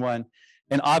important one.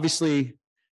 And obviously,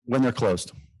 when they're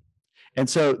closed. And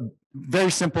so,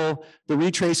 very simple. The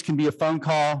retrace can be a phone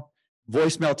call,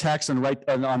 voicemail, text on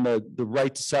the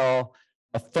right to sell.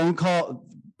 A phone call,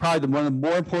 probably one of the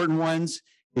more important ones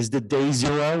is the day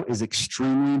 0 is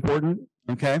extremely important.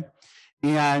 Okay.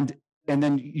 And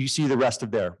then you see the rest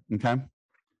of there. Okay.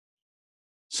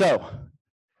 So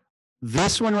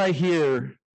this one right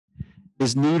here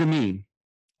is new to me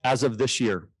as of this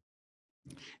year.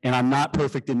 And I'm not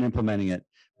perfect in implementing it,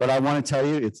 but I want to tell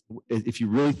you, if you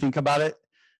really think about it,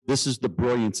 this is the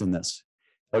brilliance in this.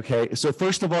 Okay. So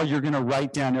first of all, you're going to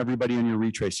write down everybody on your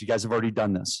retrace. You guys have already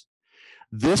done this.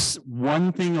 This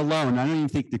one thing alone, I don't even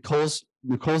think Nicole's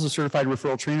a certified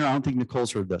referral trainer. I don't think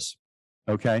Nicole's heard this.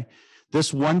 Okay.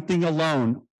 This one thing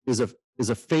alone is a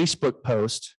Facebook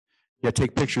post. Yeah,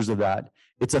 take pictures of that.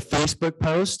 It's a Facebook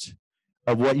post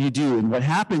of what you do. And what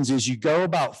happens is you go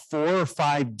about 4 or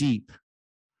 5 deep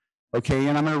Okay,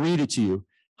 and I'm going to read it to you.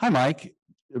 Hi, Mike.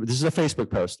 This is a Facebook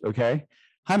post. Okay.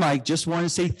 Hi, Mike. Just want to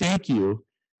say thank you.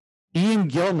 Ian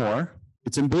Gilmore,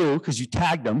 it's in blue because you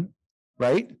tagged him,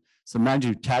 right? So mind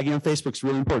you, tagging on Facebook is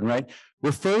really important, right?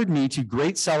 Referred me to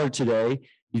great seller today.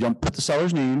 You don't put the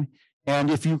seller's name. And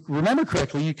if you remember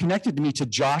correctly, you connected me to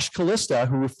Josh Callista,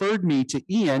 who referred me to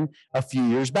Ian a few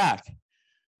years back.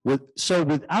 So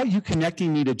without you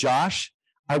connecting me to Josh,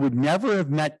 I would never have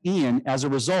met Ian. As a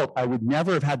result, I would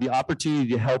never have had the opportunity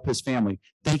to help his family.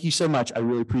 Thank you so much. I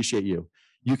really appreciate you.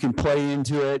 You can play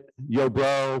into it, yo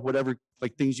bro, whatever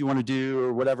like things you want to do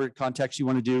or whatever context you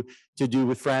want to do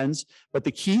with friends. But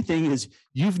the key thing is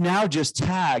you've now just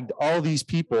tagged all these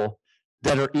people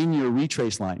that are in your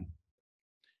retrace line.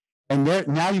 And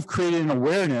now you've created an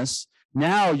awareness.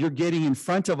 Now you're getting in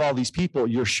front of all these people.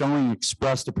 You're showing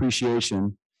expressed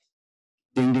appreciation.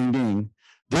 Ding, ding, ding.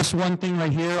 This one thing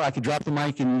right here, I could drop the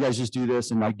mic and you guys just do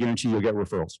this and I guarantee you'll get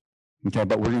referrals. Okay,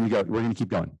 but we're going to keep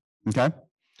going. Okay.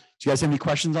 Do you guys have any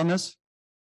questions on this?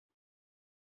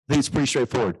 I think it's pretty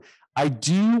straightforward. I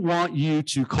do want you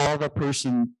to call the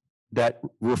person that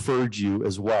referred you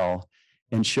as well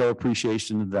and show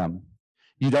appreciation to them.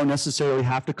 You don't necessarily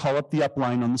have to call up the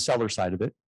upline on the seller side of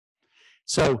it.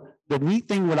 So the neat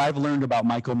thing, what I've learned about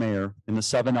Michael Mayer and the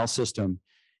 7L system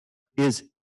is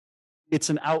it's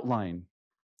an outline.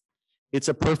 It's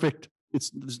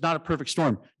not a perfect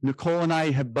storm. Nicole and I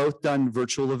have both done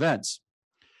virtual events.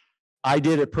 I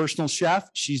did a personal chef.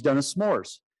 She's done a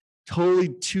s'mores. Totally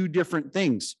two different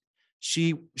things.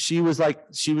 She was like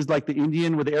the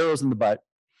Indian with arrows in the butt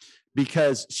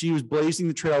because she was blazing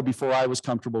the trail before I was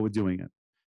comfortable with doing it.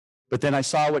 But then I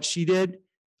saw what she did.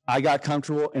 I got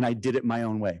comfortable and I did it my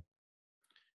own way.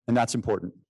 And that's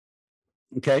important.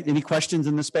 Okay. Any questions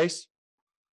in this space?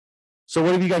 So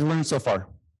what have you guys learned so far?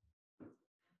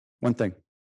 One thing.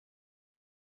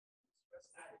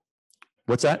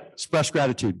 What's that? Express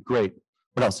gratitude. Great.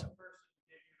 What else?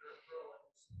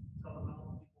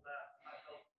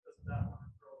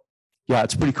 Yeah,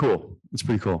 it's pretty cool. It's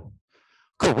pretty cool.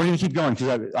 Cool. We're going to keep going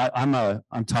because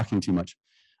I'm talking too much.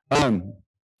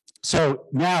 So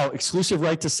now, exclusive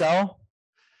right to sell.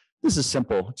 This is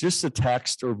simple. Just a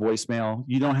text or voicemail.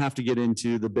 You don't have to get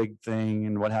into the big thing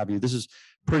and what have you. This is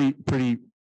pretty.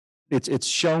 It's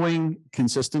showing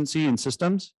consistency in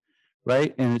systems,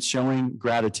 right? And it's showing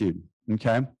gratitude.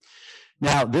 Okay.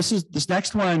 Now, this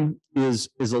next one is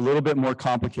a little bit more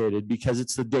complicated because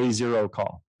it's the day zero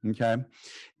call. Okay.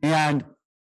 And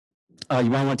you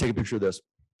might want to take a picture of this.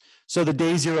 So the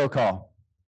day zero call,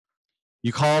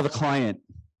 you call the client,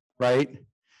 right?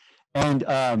 And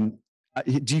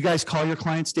do you guys call your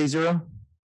clients day zero?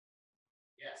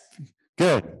 Yes.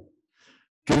 Good.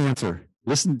 Good answer.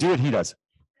 Listen, do what he does.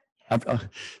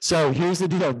 So here's the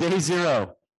deal. Day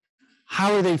zero.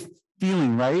 How are they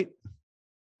feeling, right?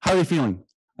 How are they feeling?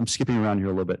 I'm skipping around here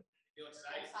a little bit. Feel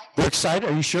excited. They're excited.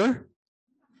 Are you sure?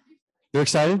 They're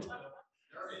excited?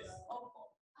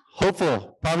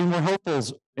 Hopeful. Probably more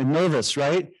hopefuls and nervous,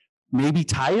 right? Maybe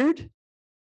tired?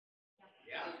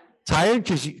 Yeah. Tired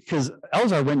because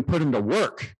Elzar went and put him to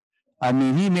work. I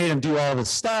mean, he made him do all this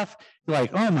stuff.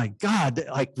 Like, oh my God,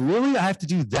 like really? I have to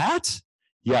do that?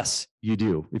 Yes, you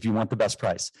do, if you want the best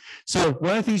price. So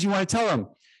one of the things you want to tell them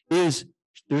is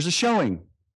there's a showing.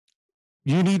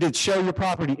 You need to show your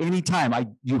property anytime.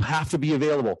 You have to be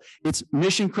available. It's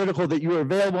mission critical that you are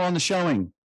available on the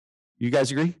showing. You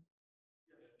guys agree?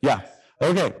 Yeah.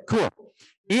 Okay, cool.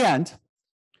 And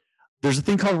there's a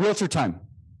thing called realtor time.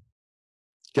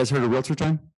 You guys heard of realtor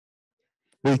time?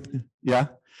 Yeah,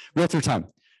 realtor time.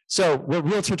 So what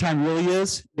realtor time really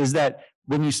is that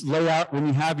when you lay out, when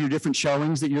you have your different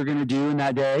showings that you're going to do in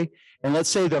that day, and let's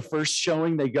say the first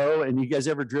showing they go and you guys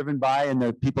ever driven by and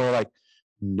the people are like,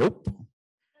 nope.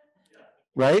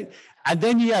 Right? And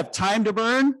then you have time to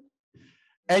burn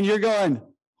and you're going,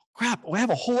 crap, I have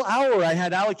a whole hour I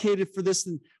had allocated for this.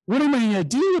 And what am I going to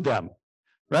do with them?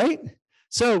 Right?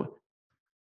 So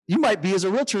you might be as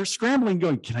a realtor scrambling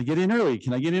going, can I get in early?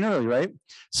 Can I get in early? Right?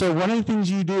 So one of the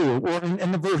things you do, let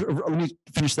me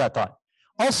finish that thought.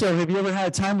 Also, have you ever had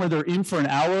a time where they're in for an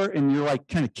hour and you're like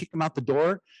kind of kick them out the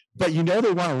door, but you know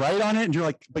they want to write on it and you're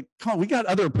like, but come on, we got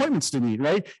other appointments to meet,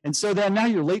 right? And so then now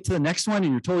you're late to the next one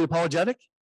and you're totally apologetic,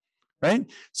 right?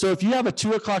 So if you have a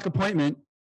 2:00 appointment,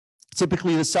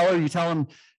 typically the seller, you tell them,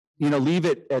 leave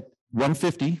it at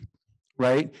 1:50,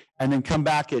 right? And then come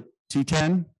back at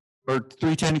 2:10 or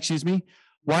 3:10, excuse me.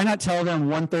 Why not tell them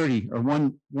 1:30 or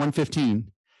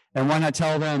 1:15? And why not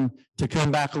tell them to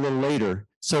come back a little later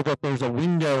so that there's a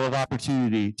window of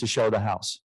opportunity to show the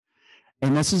house?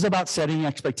 And this is about setting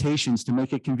expectations to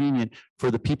make it convenient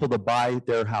for the people to buy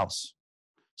their house.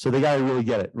 So they got to really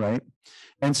get it, right?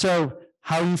 And so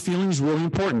how you feeling is really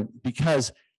important,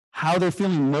 because how they're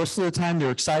feeling most of the time,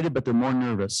 they're excited, but they're more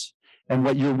nervous. And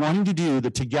what you're wanting to do, the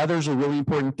together is a really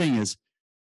important thing, is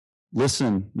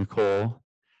listen, Nicole,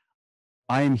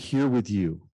 I am here with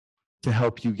you to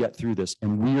help you get through this,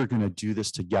 and we are going to do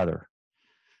this together.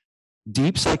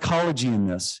 Deep psychology in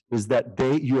this is that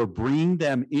you are bringing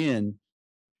them in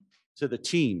to the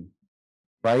team,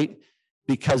 right?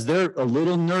 Because they're a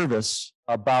little nervous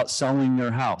about selling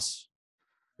their house,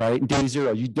 right? Day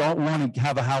zero, you don't want to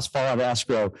have a house fall out of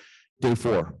escrow day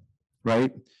 4,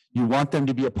 right? You want them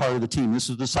to be a part of the team. This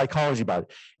is the psychology about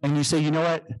it. And you say, you know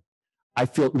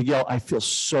what? Miguel, I feel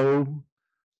so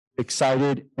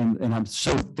excited and I'm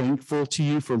so thankful to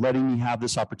you for letting me have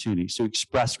this opportunity. So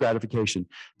express gratification.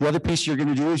 The other piece you're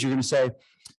going to do is you're going to say,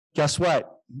 guess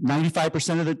what?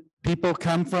 95% of the people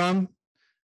come from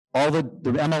all the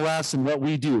MLS and what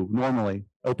we do normally,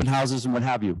 open houses and what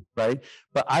have you, right?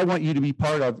 But I want you to be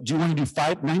part of, do you want to do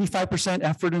 95%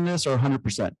 effort in this or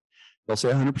 100%? They'll say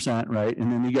 100%, right? And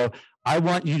then you go, I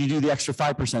want you to do the extra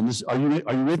 5%.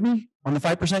 Are you with me on the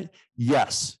 5%?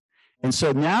 Yes. And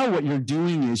so now what you're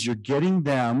doing is you're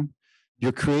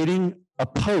creating a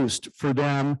post for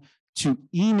them to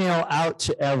email out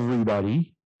to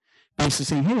everybody, basically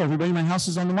saying, hey, everybody, my house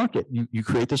is on the market. You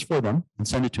create this for them and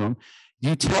send it to them.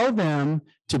 You tell them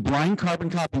to blind carbon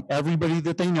copy everybody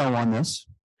that they know on this,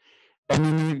 and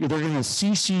then they're going to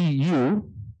CC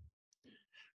you.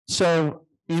 So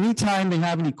anytime they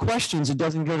have any questions, it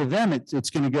doesn't go to them. It's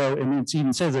going to go, and it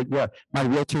even says that, yeah, my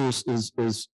realtor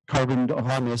is carbon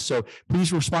on this. So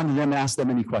please respond to them and ask them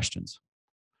any questions.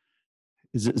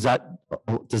 Does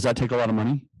that take a lot of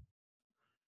money?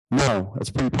 No, that's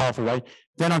pretty powerful, right?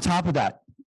 Then on top of that,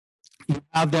 you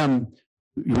have them,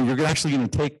 you're actually going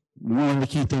to take one of the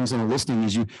key things in a listing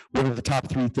is what are the top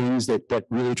 3 things that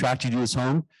really attract you to this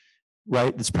home,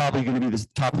 right? It's probably going to be the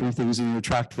top 3 things that you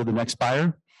attract for the next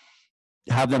buyer.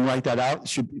 Have them write that out.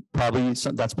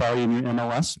 That's probably in your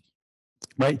MLS,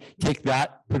 right? Take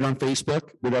that, put it on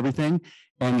Facebook with everything,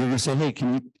 and you're going to say, hey,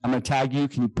 I'm going to tag you.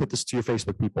 Can you put this to your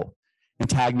Facebook people and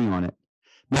tag me on it?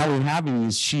 Now what we're having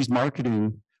is she's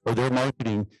marketing, or they're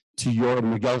marketing to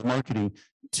Miguel's marketing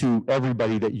to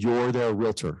everybody that you're their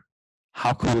realtor.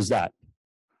 How cool is that?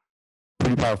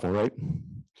 Pretty powerful, right?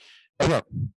 Okay,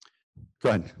 go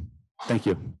ahead. Thank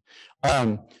you.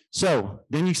 So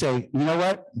then you say, you know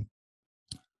what?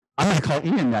 I'm going to call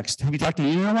Ian next. Have you talked to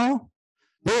Ian in a while?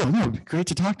 No, great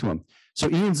to talk to him. So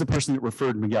Ian's the person that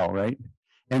referred Miguel, right?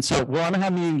 And so, well, I'm going to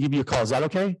have Ian give you a call. Is that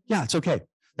okay? Yeah, it's okay.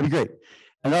 That'd be great.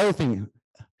 Another thing,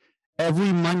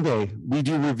 every Monday we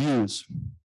do reviews.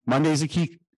 Monday is a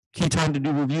key time to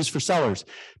do reviews for sellers,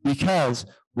 because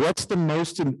what's the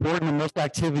most important and most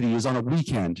activity is on a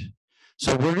weekend.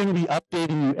 So we're going to be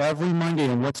updating you every Monday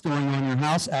on what's going on in your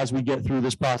house as we get through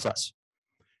this process.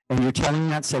 And you're telling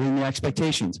that, setting the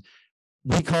expectations.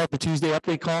 We call it the Tuesday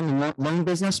update call in the loan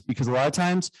business, because a lot of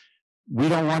times we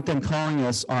don't want them calling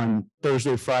us on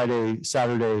Thursday, Friday,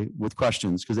 Saturday with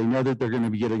questions, because they know that they're going to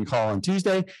be getting a call on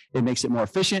Tuesday. It makes it more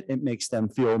efficient. It makes them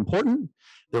feel important.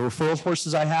 The referral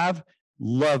horses I have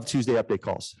love Tuesday update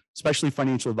calls, especially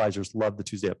financial advisors love the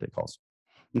Tuesday update calls.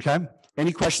 Okay.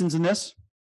 Any questions in this?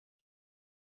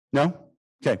 No?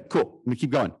 Okay, cool. Let me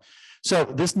keep going. So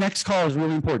this next call is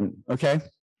really important. Okay.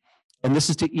 And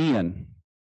this is to Ian.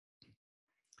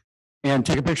 And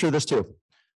take a picture of this too.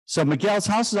 So Miguel's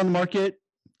house is on the market.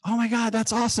 Oh my God,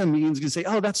 that's awesome. Ian's gonna say,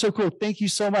 oh, that's so cool. Thank you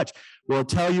so much. Well, I'll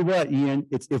tell you what, Ian,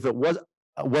 if it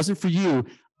wasn't for you,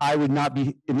 I would not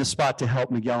be in the spot to help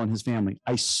Miguel and his family.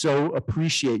 I so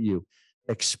appreciate you.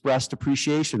 Expressed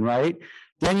appreciation, right?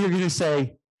 Then you're gonna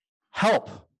say,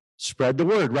 help, spread the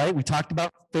word, right? We talked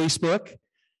about Facebook.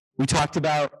 We talked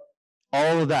about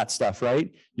all of that stuff,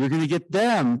 right? You're going to get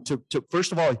them to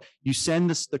first of all, you send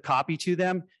the copy to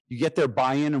them, you get their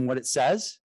buy-in on what it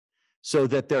says, so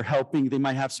that they're helping. They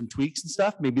might have some tweaks and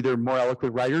stuff. Maybe they're a more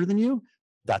eloquent writer than you.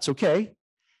 That's okay.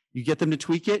 You get them to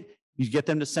tweak it, you get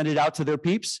them to send it out to their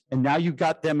peeps, and now you've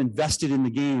got them invested in the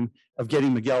game of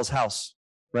getting Miguel's house,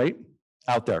 right?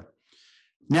 Out there.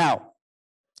 Now,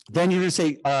 then you're going to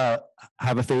say, I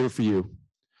have a favor for you.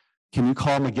 Can you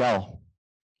call Miguel?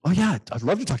 Oh yeah, I'd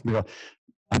love to talk to Miguel.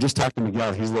 I just talked to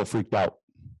Miguel. He's a little freaked out.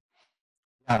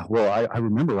 Yeah, well, I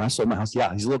remember when I sold my house.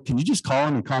 Yeah, he's a little, can you just call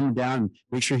him and calm him down and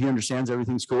make sure he understands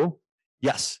everything's cool?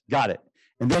 Yes, got it.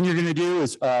 And then you're going to do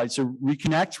is, so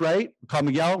reconnect, right? Call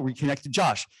Miguel, reconnect to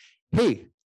Josh. Hey,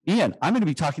 Ian, I'm going to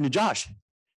be talking to Josh.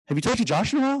 Have you talked to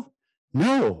Josh in a while?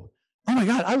 No. Oh my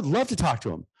God, I would love to talk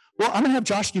to him. Well, I'm going to have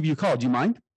Josh give you a call. Do you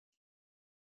mind?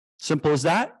 Simple as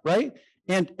that, right?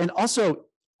 And also,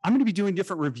 I'm going to be doing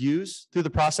different reviews through the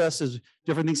process as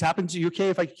different things happen. So you okay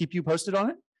if I keep you posted on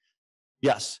it?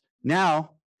 Yes.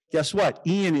 Now, guess what?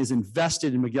 Ian is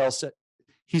invested in Miguel.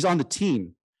 He's on the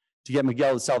team to get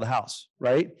Miguel to sell the house,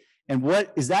 right? And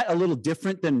what is that a little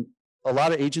different than a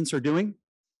lot of agents are doing?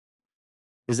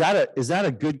 Is that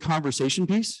a good conversation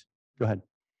piece? Go ahead.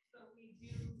 So we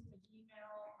do an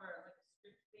email or like a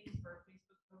script thing for a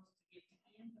Facebook post to give to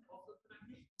Ian to also put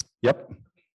on his. Yep.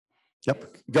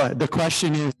 Yep. Go ahead. The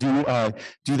question is,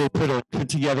 do they put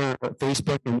together a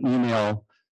Facebook and email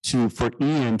for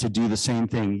Ian to do the same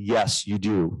thing? Yes, you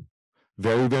do.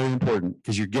 Very, very important,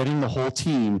 because you're getting the whole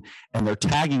team and they're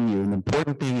tagging you. And the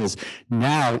important thing is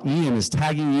now Ian is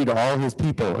tagging you to all his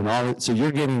people and all. So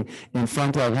you're getting in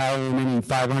front of however many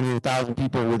 500, 1,000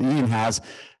 people what Ian has,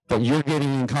 but you're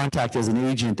getting in contact as an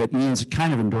agent that Ian's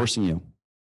kind of endorsing you.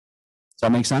 Does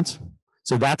that make sense?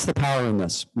 So that's the power in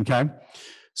this. Okay.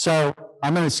 So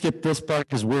I'm going to skip this part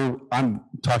because I'm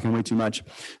talking way too much.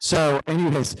 So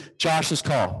anyways, Josh's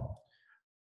call.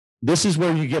 This is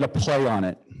where you get a play on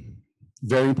it.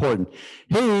 Very important.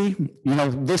 Hey,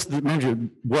 remember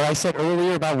what I said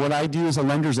earlier about what I do as a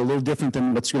lender is a little different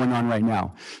than what's going on right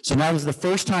now. So now is the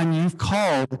first time you've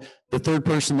called the third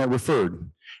person that referred.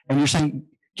 And you're saying,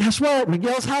 guess what?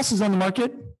 Miguel's house is on the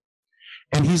market.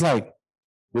 And he's like,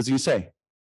 what's he going to say?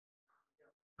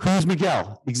 Who's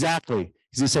Miguel? Exactly.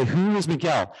 He's going to say, who is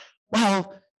Miguel?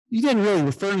 Well, you didn't really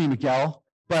refer me, Miguel,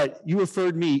 but you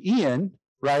referred me, Ian,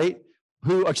 right?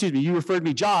 You referred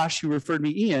me, Josh, who referred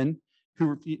me, Ian.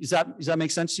 Does that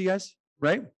make sense to you guys?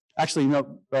 Right? Actually,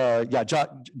 no.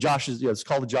 Josh is. It's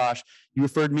called Josh. You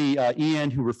referred me,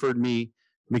 Ian, who referred me,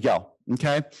 Miguel.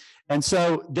 Okay, and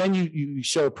so then you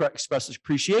show express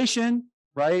appreciation,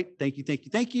 right? Thank you, thank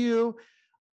you, thank you.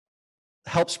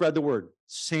 Help spread the word.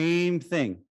 Same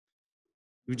thing.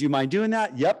 Would you mind doing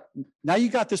that? Yep. Now you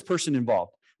got this person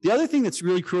involved. The other thing that's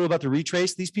really cool about the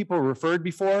retrace, these people were referred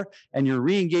before, and you're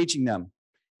re-engaging them,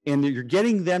 and you're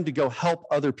getting them to go help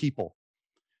other people.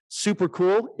 Super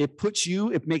cool.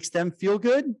 It makes them feel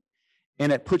good,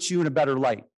 and it puts you in a better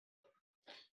light.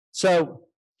 So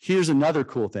here's another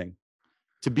cool thing.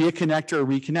 To be a connector or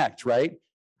reconnect, right?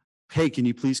 Hey, can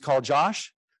you please call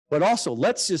Josh? But also,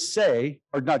 let's just say,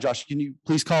 or not Josh, can you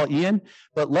please call Ian?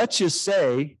 But let's just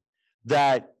say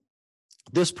that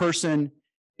this person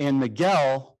and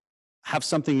Miguel have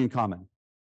something in common.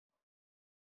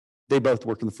 They both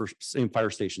work in the same fire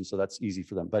station, so that's easy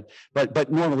for them. But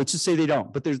normally, let's just say they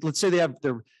don't. But let's say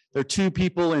they're two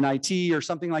people in IT or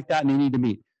something like that, and they need to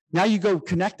meet. Now you go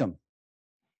connect them.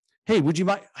 Hey, would you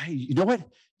mind? Hey, you know what?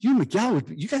 You and Miguel,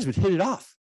 you guys would hit it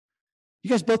off. You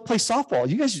guys both play softball.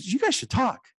 You guys should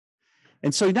talk.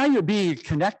 And so now you're being a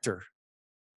connector,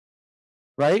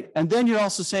 right? And then you're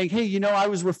also saying, hey, I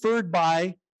was referred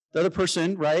by the other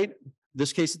person, right? In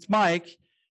this case, it's Mike.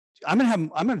 I'm going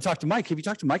to talk to Mike. Have you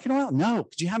talked to Mike in a while? No.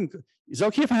 Could you have him? Is it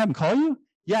okay if I have him call you?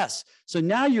 Yes. So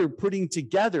now you're putting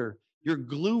together, you're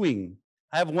gluing.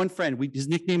 I have one friend, his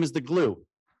nickname is the glue.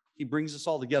 He brings us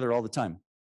all together all the time.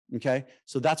 Okay.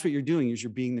 So that's what you're doing, is you're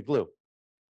being the glue.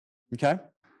 Okay.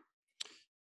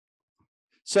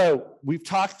 So we've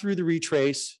talked through the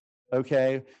retrace.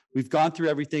 Okay. We've gone through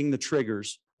everything, the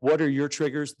triggers. What are your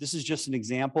triggers? This is just an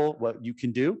example, what you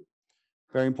can do.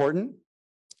 Very important.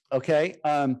 Okay.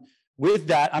 With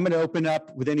that, I'm going to open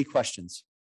up with any questions.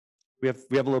 We have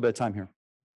a little bit of time here.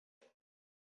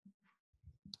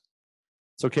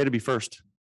 It's okay to be first.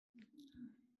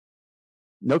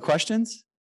 No questions?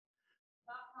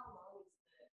 About how long is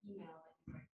the email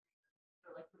that you write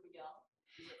for like for Miguel?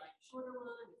 Is it like shorter one?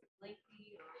 Is it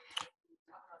lengthy?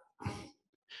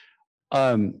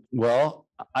 Or Well,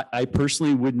 I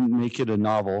personally wouldn't make it a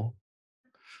novel.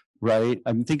 Right?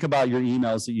 Think about your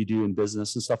emails that you do in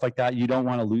business and stuff like that. You don't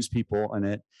want to lose people in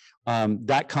it.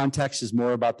 That context is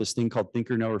more about this thing called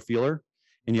thinker, knower, feeler.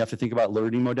 And you have to think about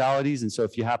learning modalities. And so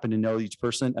if you happen to know each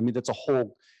person, that's a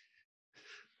whole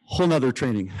nother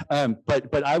training.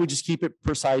 But I would just keep it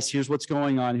precise. Here's what's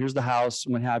going on. Here's the house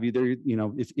and what have you. There,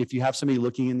 if you have somebody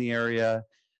looking in the area,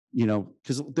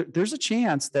 because there's a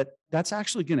chance that that's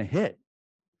actually going to hit.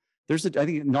 I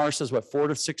think NAR says 4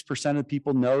 to 6% of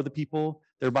people know the people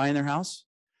they're buying their house.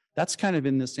 That's kind of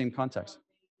in the same context.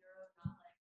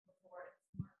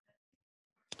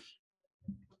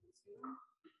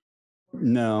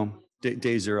 No,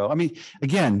 day zero.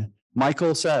 Again,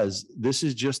 Michael says this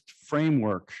is just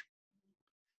framework.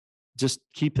 Just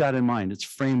keep that in mind. It's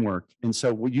framework. And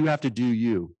so what you have to do,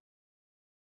 Does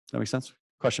that make sense?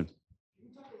 Question. Can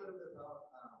you talk a little bit about,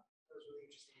 that was really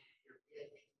interesting, your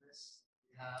VIP list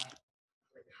you have,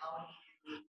 like how do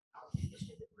you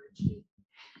differentiate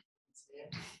what's the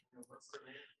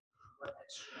what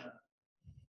extra,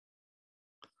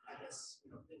 I guess,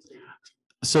 things they.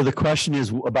 So the question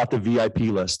is about the VIP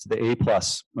list, the A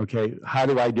plus. Okay, how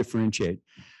do I differentiate?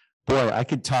 Boy, I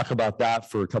could talk about that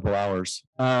for a couple hours.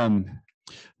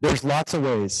 There's lots of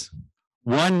ways.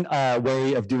 One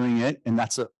way of doing it, and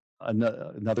that's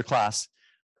another class.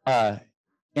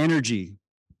 Energy.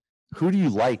 Who do you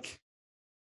like?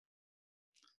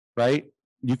 Right?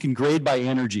 You can grade by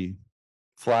energy,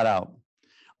 flat out.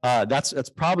 That's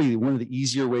probably one of the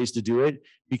easier ways to do it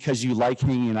because you like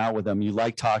hanging out with them. You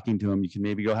like talking to them. You can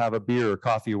maybe go have a beer or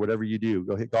coffee or whatever you do.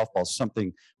 Go hit golf balls,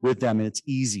 something with them, and it's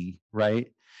easy,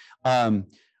 right?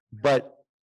 But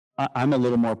I'm a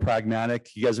little more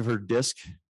pragmatic. You guys have heard DISC?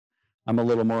 I'm a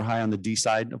little more high on the D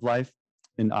side of life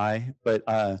and but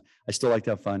I still like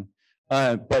to have fun.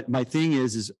 But my thing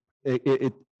is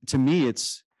to me,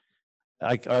 it's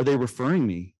like, are they referring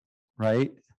me,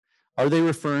 right? Are they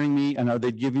referring me and are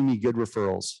they giving me good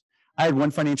referrals? I had one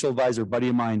financial advisor, buddy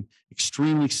of mine,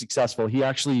 extremely successful. He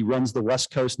actually runs the West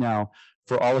Coast now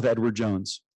for all of Edward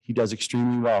Jones. He does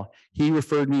extremely well. He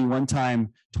referred me one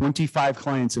time, 25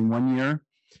 clients in 1 year.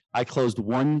 I closed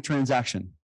one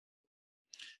transaction.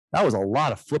 That was a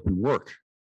lot of flipping work,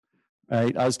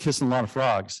 right? I was kissing a lot of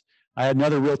frogs. I had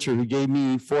another realtor who gave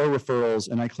me 4 referrals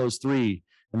and I closed 3,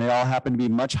 and they all happened to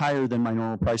be much higher than my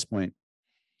normal price point.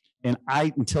 And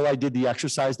until I did the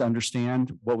exercise to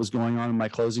understand what was going on in my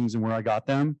closings and where I got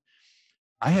them,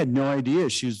 I had no idea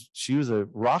she was a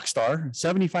rock star,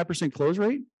 75% close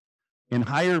rate and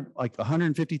higher, like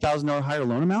 $150,000 higher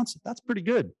loan amounts. That's pretty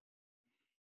good,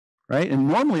 right? And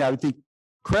normally I would think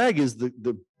Craig is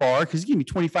the bar because he gave me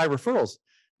 25 referrals.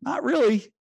 Not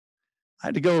really. I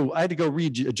had to go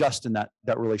readjust in that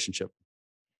relationship.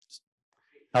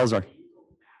 How's our?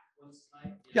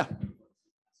 Yeah. And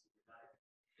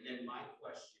then my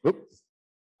question Oop. is,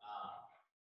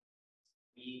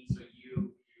 so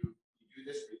you do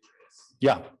this retrace.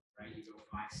 Yeah. Right, you go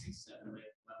 5, 6, 7, 8 levels.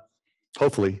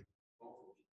 Hopefully.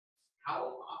 How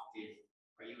often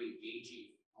are you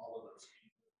engaging all of those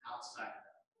people outside of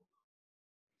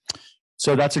that?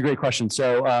 So that's a great question.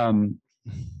 So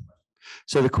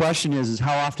the question is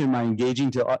how often am I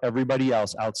engaging to everybody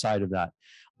else outside of that?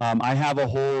 I have a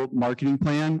whole marketing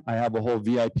plan. I have a whole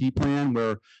VIP plan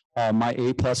where my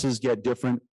A pluses get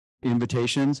different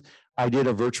invitations. I did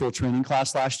a virtual training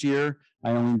class last year.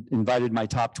 I only invited my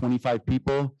top 25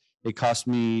 people. It cost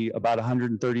me about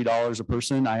 $130 a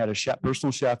person. I had a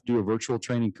personal chef do a virtual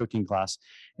training cooking class,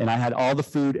 and I had all the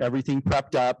food, everything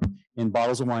prepped up in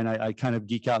bottles of wine. I kind of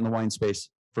geek out in the wine space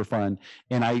for fun.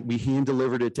 And we hand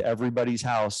delivered it to everybody's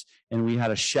house, and we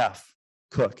had a chef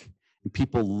cook, and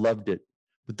people loved it.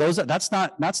 But that's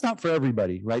not for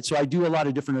everybody, right? So I do a lot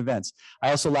of different events.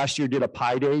 I also last year did a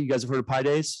pie day. You guys have heard of pie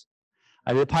days?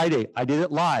 I did a pie day. I did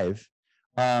it live.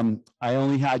 I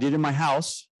did it in my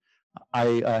house.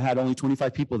 I had only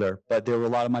 25 people there, but there were a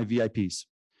lot of my VIPs.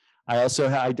 I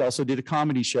also did a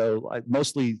comedy show,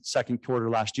 mostly second quarter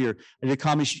last year. I did a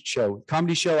comedy show.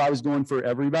 I was going for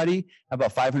everybody.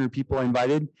 About 500 people I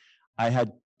invited. I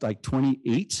had like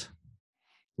 28.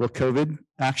 Well, COVID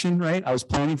action, right? I was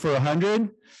planning for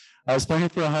 100.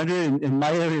 In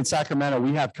my area in Sacramento,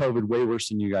 we have COVID way worse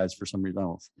than you guys for some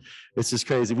reason. It's just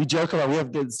crazy. We joke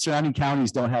about the surrounding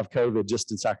counties don't have COVID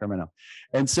just in Sacramento.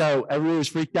 And so everybody was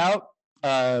freaked out.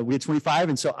 We had 25.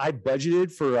 And so I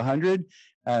budgeted for 100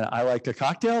 and I liked a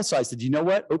cocktail. So I said, you know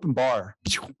what? Open bar.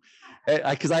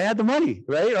 Because I had the money,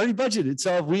 right? Already budgeted.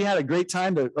 So we had a great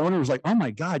time. The owner was like, oh my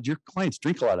God, your clients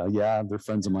drink a lot. Yeah, they're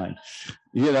friends of mine,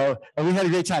 and we had a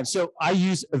great time. So I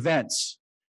use events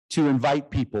to invite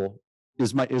people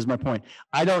is my point.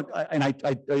 I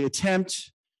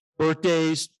attempt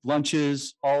birthdays,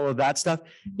 lunches, all of that stuff.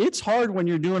 It's hard when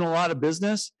you're doing a lot of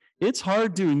business. It's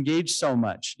hard to engage so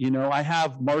much. I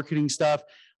have marketing stuff.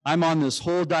 I'm on this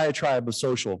whole diatribe of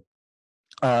social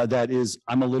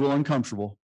I'm a little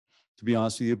uncomfortable, to be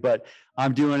honest with you, but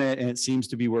I'm doing it and it seems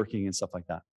to be working and stuff like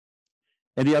that.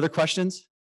 Any other questions?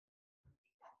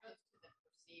 Goes to the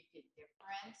perceived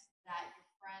indifference that your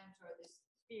friends or the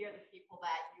sphere, the people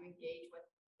that you engage with,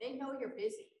 they know you're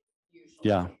busy usually,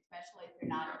 Yeah. especially if you're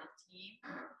not in a team.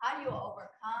 How do you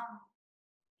overcome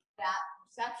that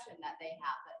perception that they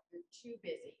have that you're too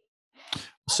busy?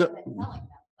 So- Other than telling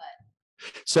them, but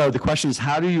So the question is,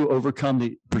 how do you overcome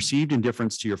the perceived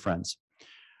indifference to your friends?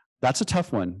 That's a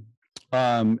tough one.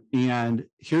 And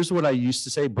here's what I used to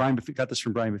say. Brian got this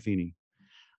from Brian Buffini.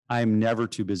 I'm never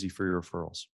too busy for your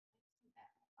referrals.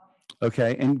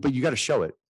 Okay. But you got to show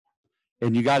it.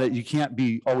 And you can't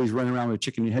be always running around with a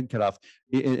chicken your head cut off.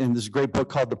 In this great book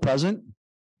called The Present,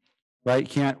 right? You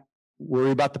can't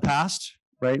worry about the past,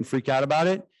 right? And freak out about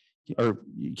it. or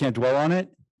you can't dwell on it.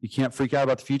 You can't freak out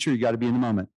about the future. You got to be in the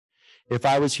moment. If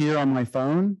I was here on my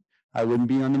phone, I wouldn't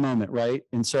be on the moment, right?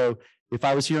 And so if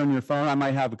I was here on your phone, I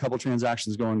might have a couple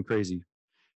transactions going crazy.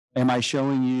 Am I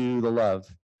showing you the love?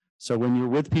 So when you're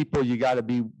with people, you got to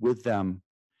be with them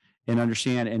and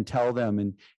understand and tell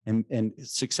them. And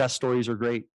success stories are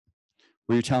great,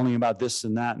 where you're telling me about this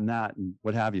and that and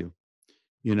what have you.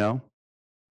 You know,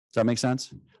 does that make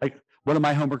sense? Like one of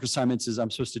my homework assignments is I'm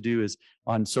supposed to do is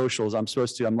on socials. I'm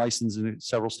licensed in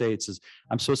several states.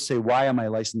 I'm supposed to say, why am I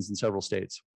licensed in several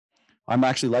states? I'm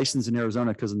actually licensed in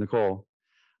Arizona because of Nicole.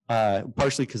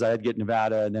 Partially because I had to get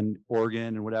Nevada and then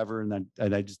Oregon and whatever. And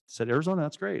I just said, Arizona,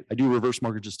 that's great. I do reverse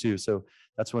mortgages too. So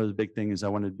that's one of the big things I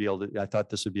wanted to be able to, I thought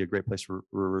this would be a great place for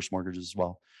reverse mortgages as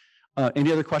well.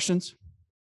 Any other questions?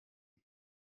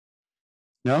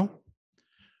 No?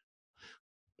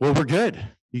 Well, we're good.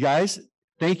 You guys,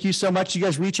 thank you so much. You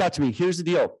guys reach out to me. Here's the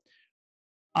deal.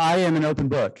 I am an open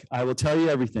book. I will tell you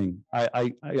everything.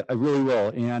 I really will.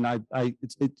 And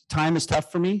time is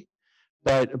tough for me.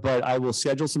 But I will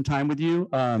schedule some time with you.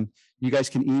 You guys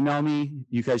can email me.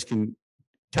 You guys can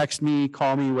text me,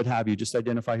 call me, what have you. Just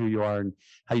identify who you are and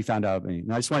how you found out about me.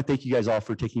 And I just want to thank you guys all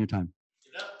for taking your time.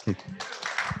 Okay.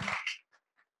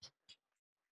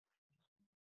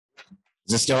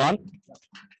 Is this still on?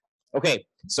 Okay,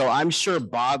 so I'm sure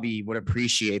Bobby would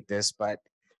appreciate this, but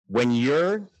when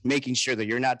you're making sure that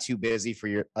you're not too busy for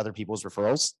your other people's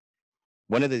referrals,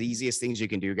 one of the easiest things you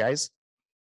can do, guys,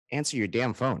 answer your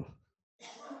damn phone.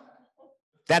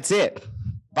 That's it.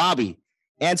 Bobby,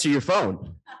 answer your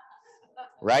phone,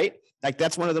 right? Like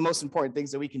that's one of the most important things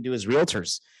that we can do as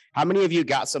realtors. How many of you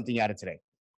got something out of today?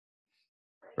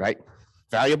 Right?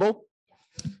 Valuable?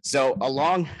 So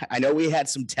I know we had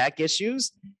some tech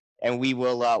issues and we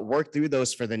will work through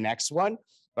those for the next one,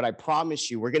 but I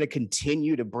promise you, we're going to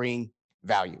continue to bring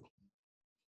value.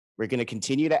 We're going to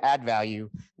continue to add value.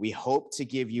 We hope to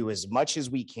give you as much as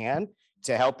we can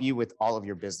to help you with all of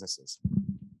your businesses.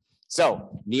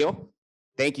 So, Neil,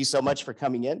 thank you so much for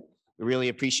coming in. We really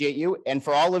appreciate you. And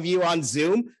for all of you on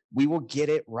Zoom, we will get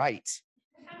it right.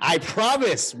 I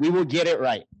promise we will get it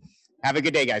right. Have a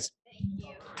good day, guys. Thank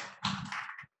you.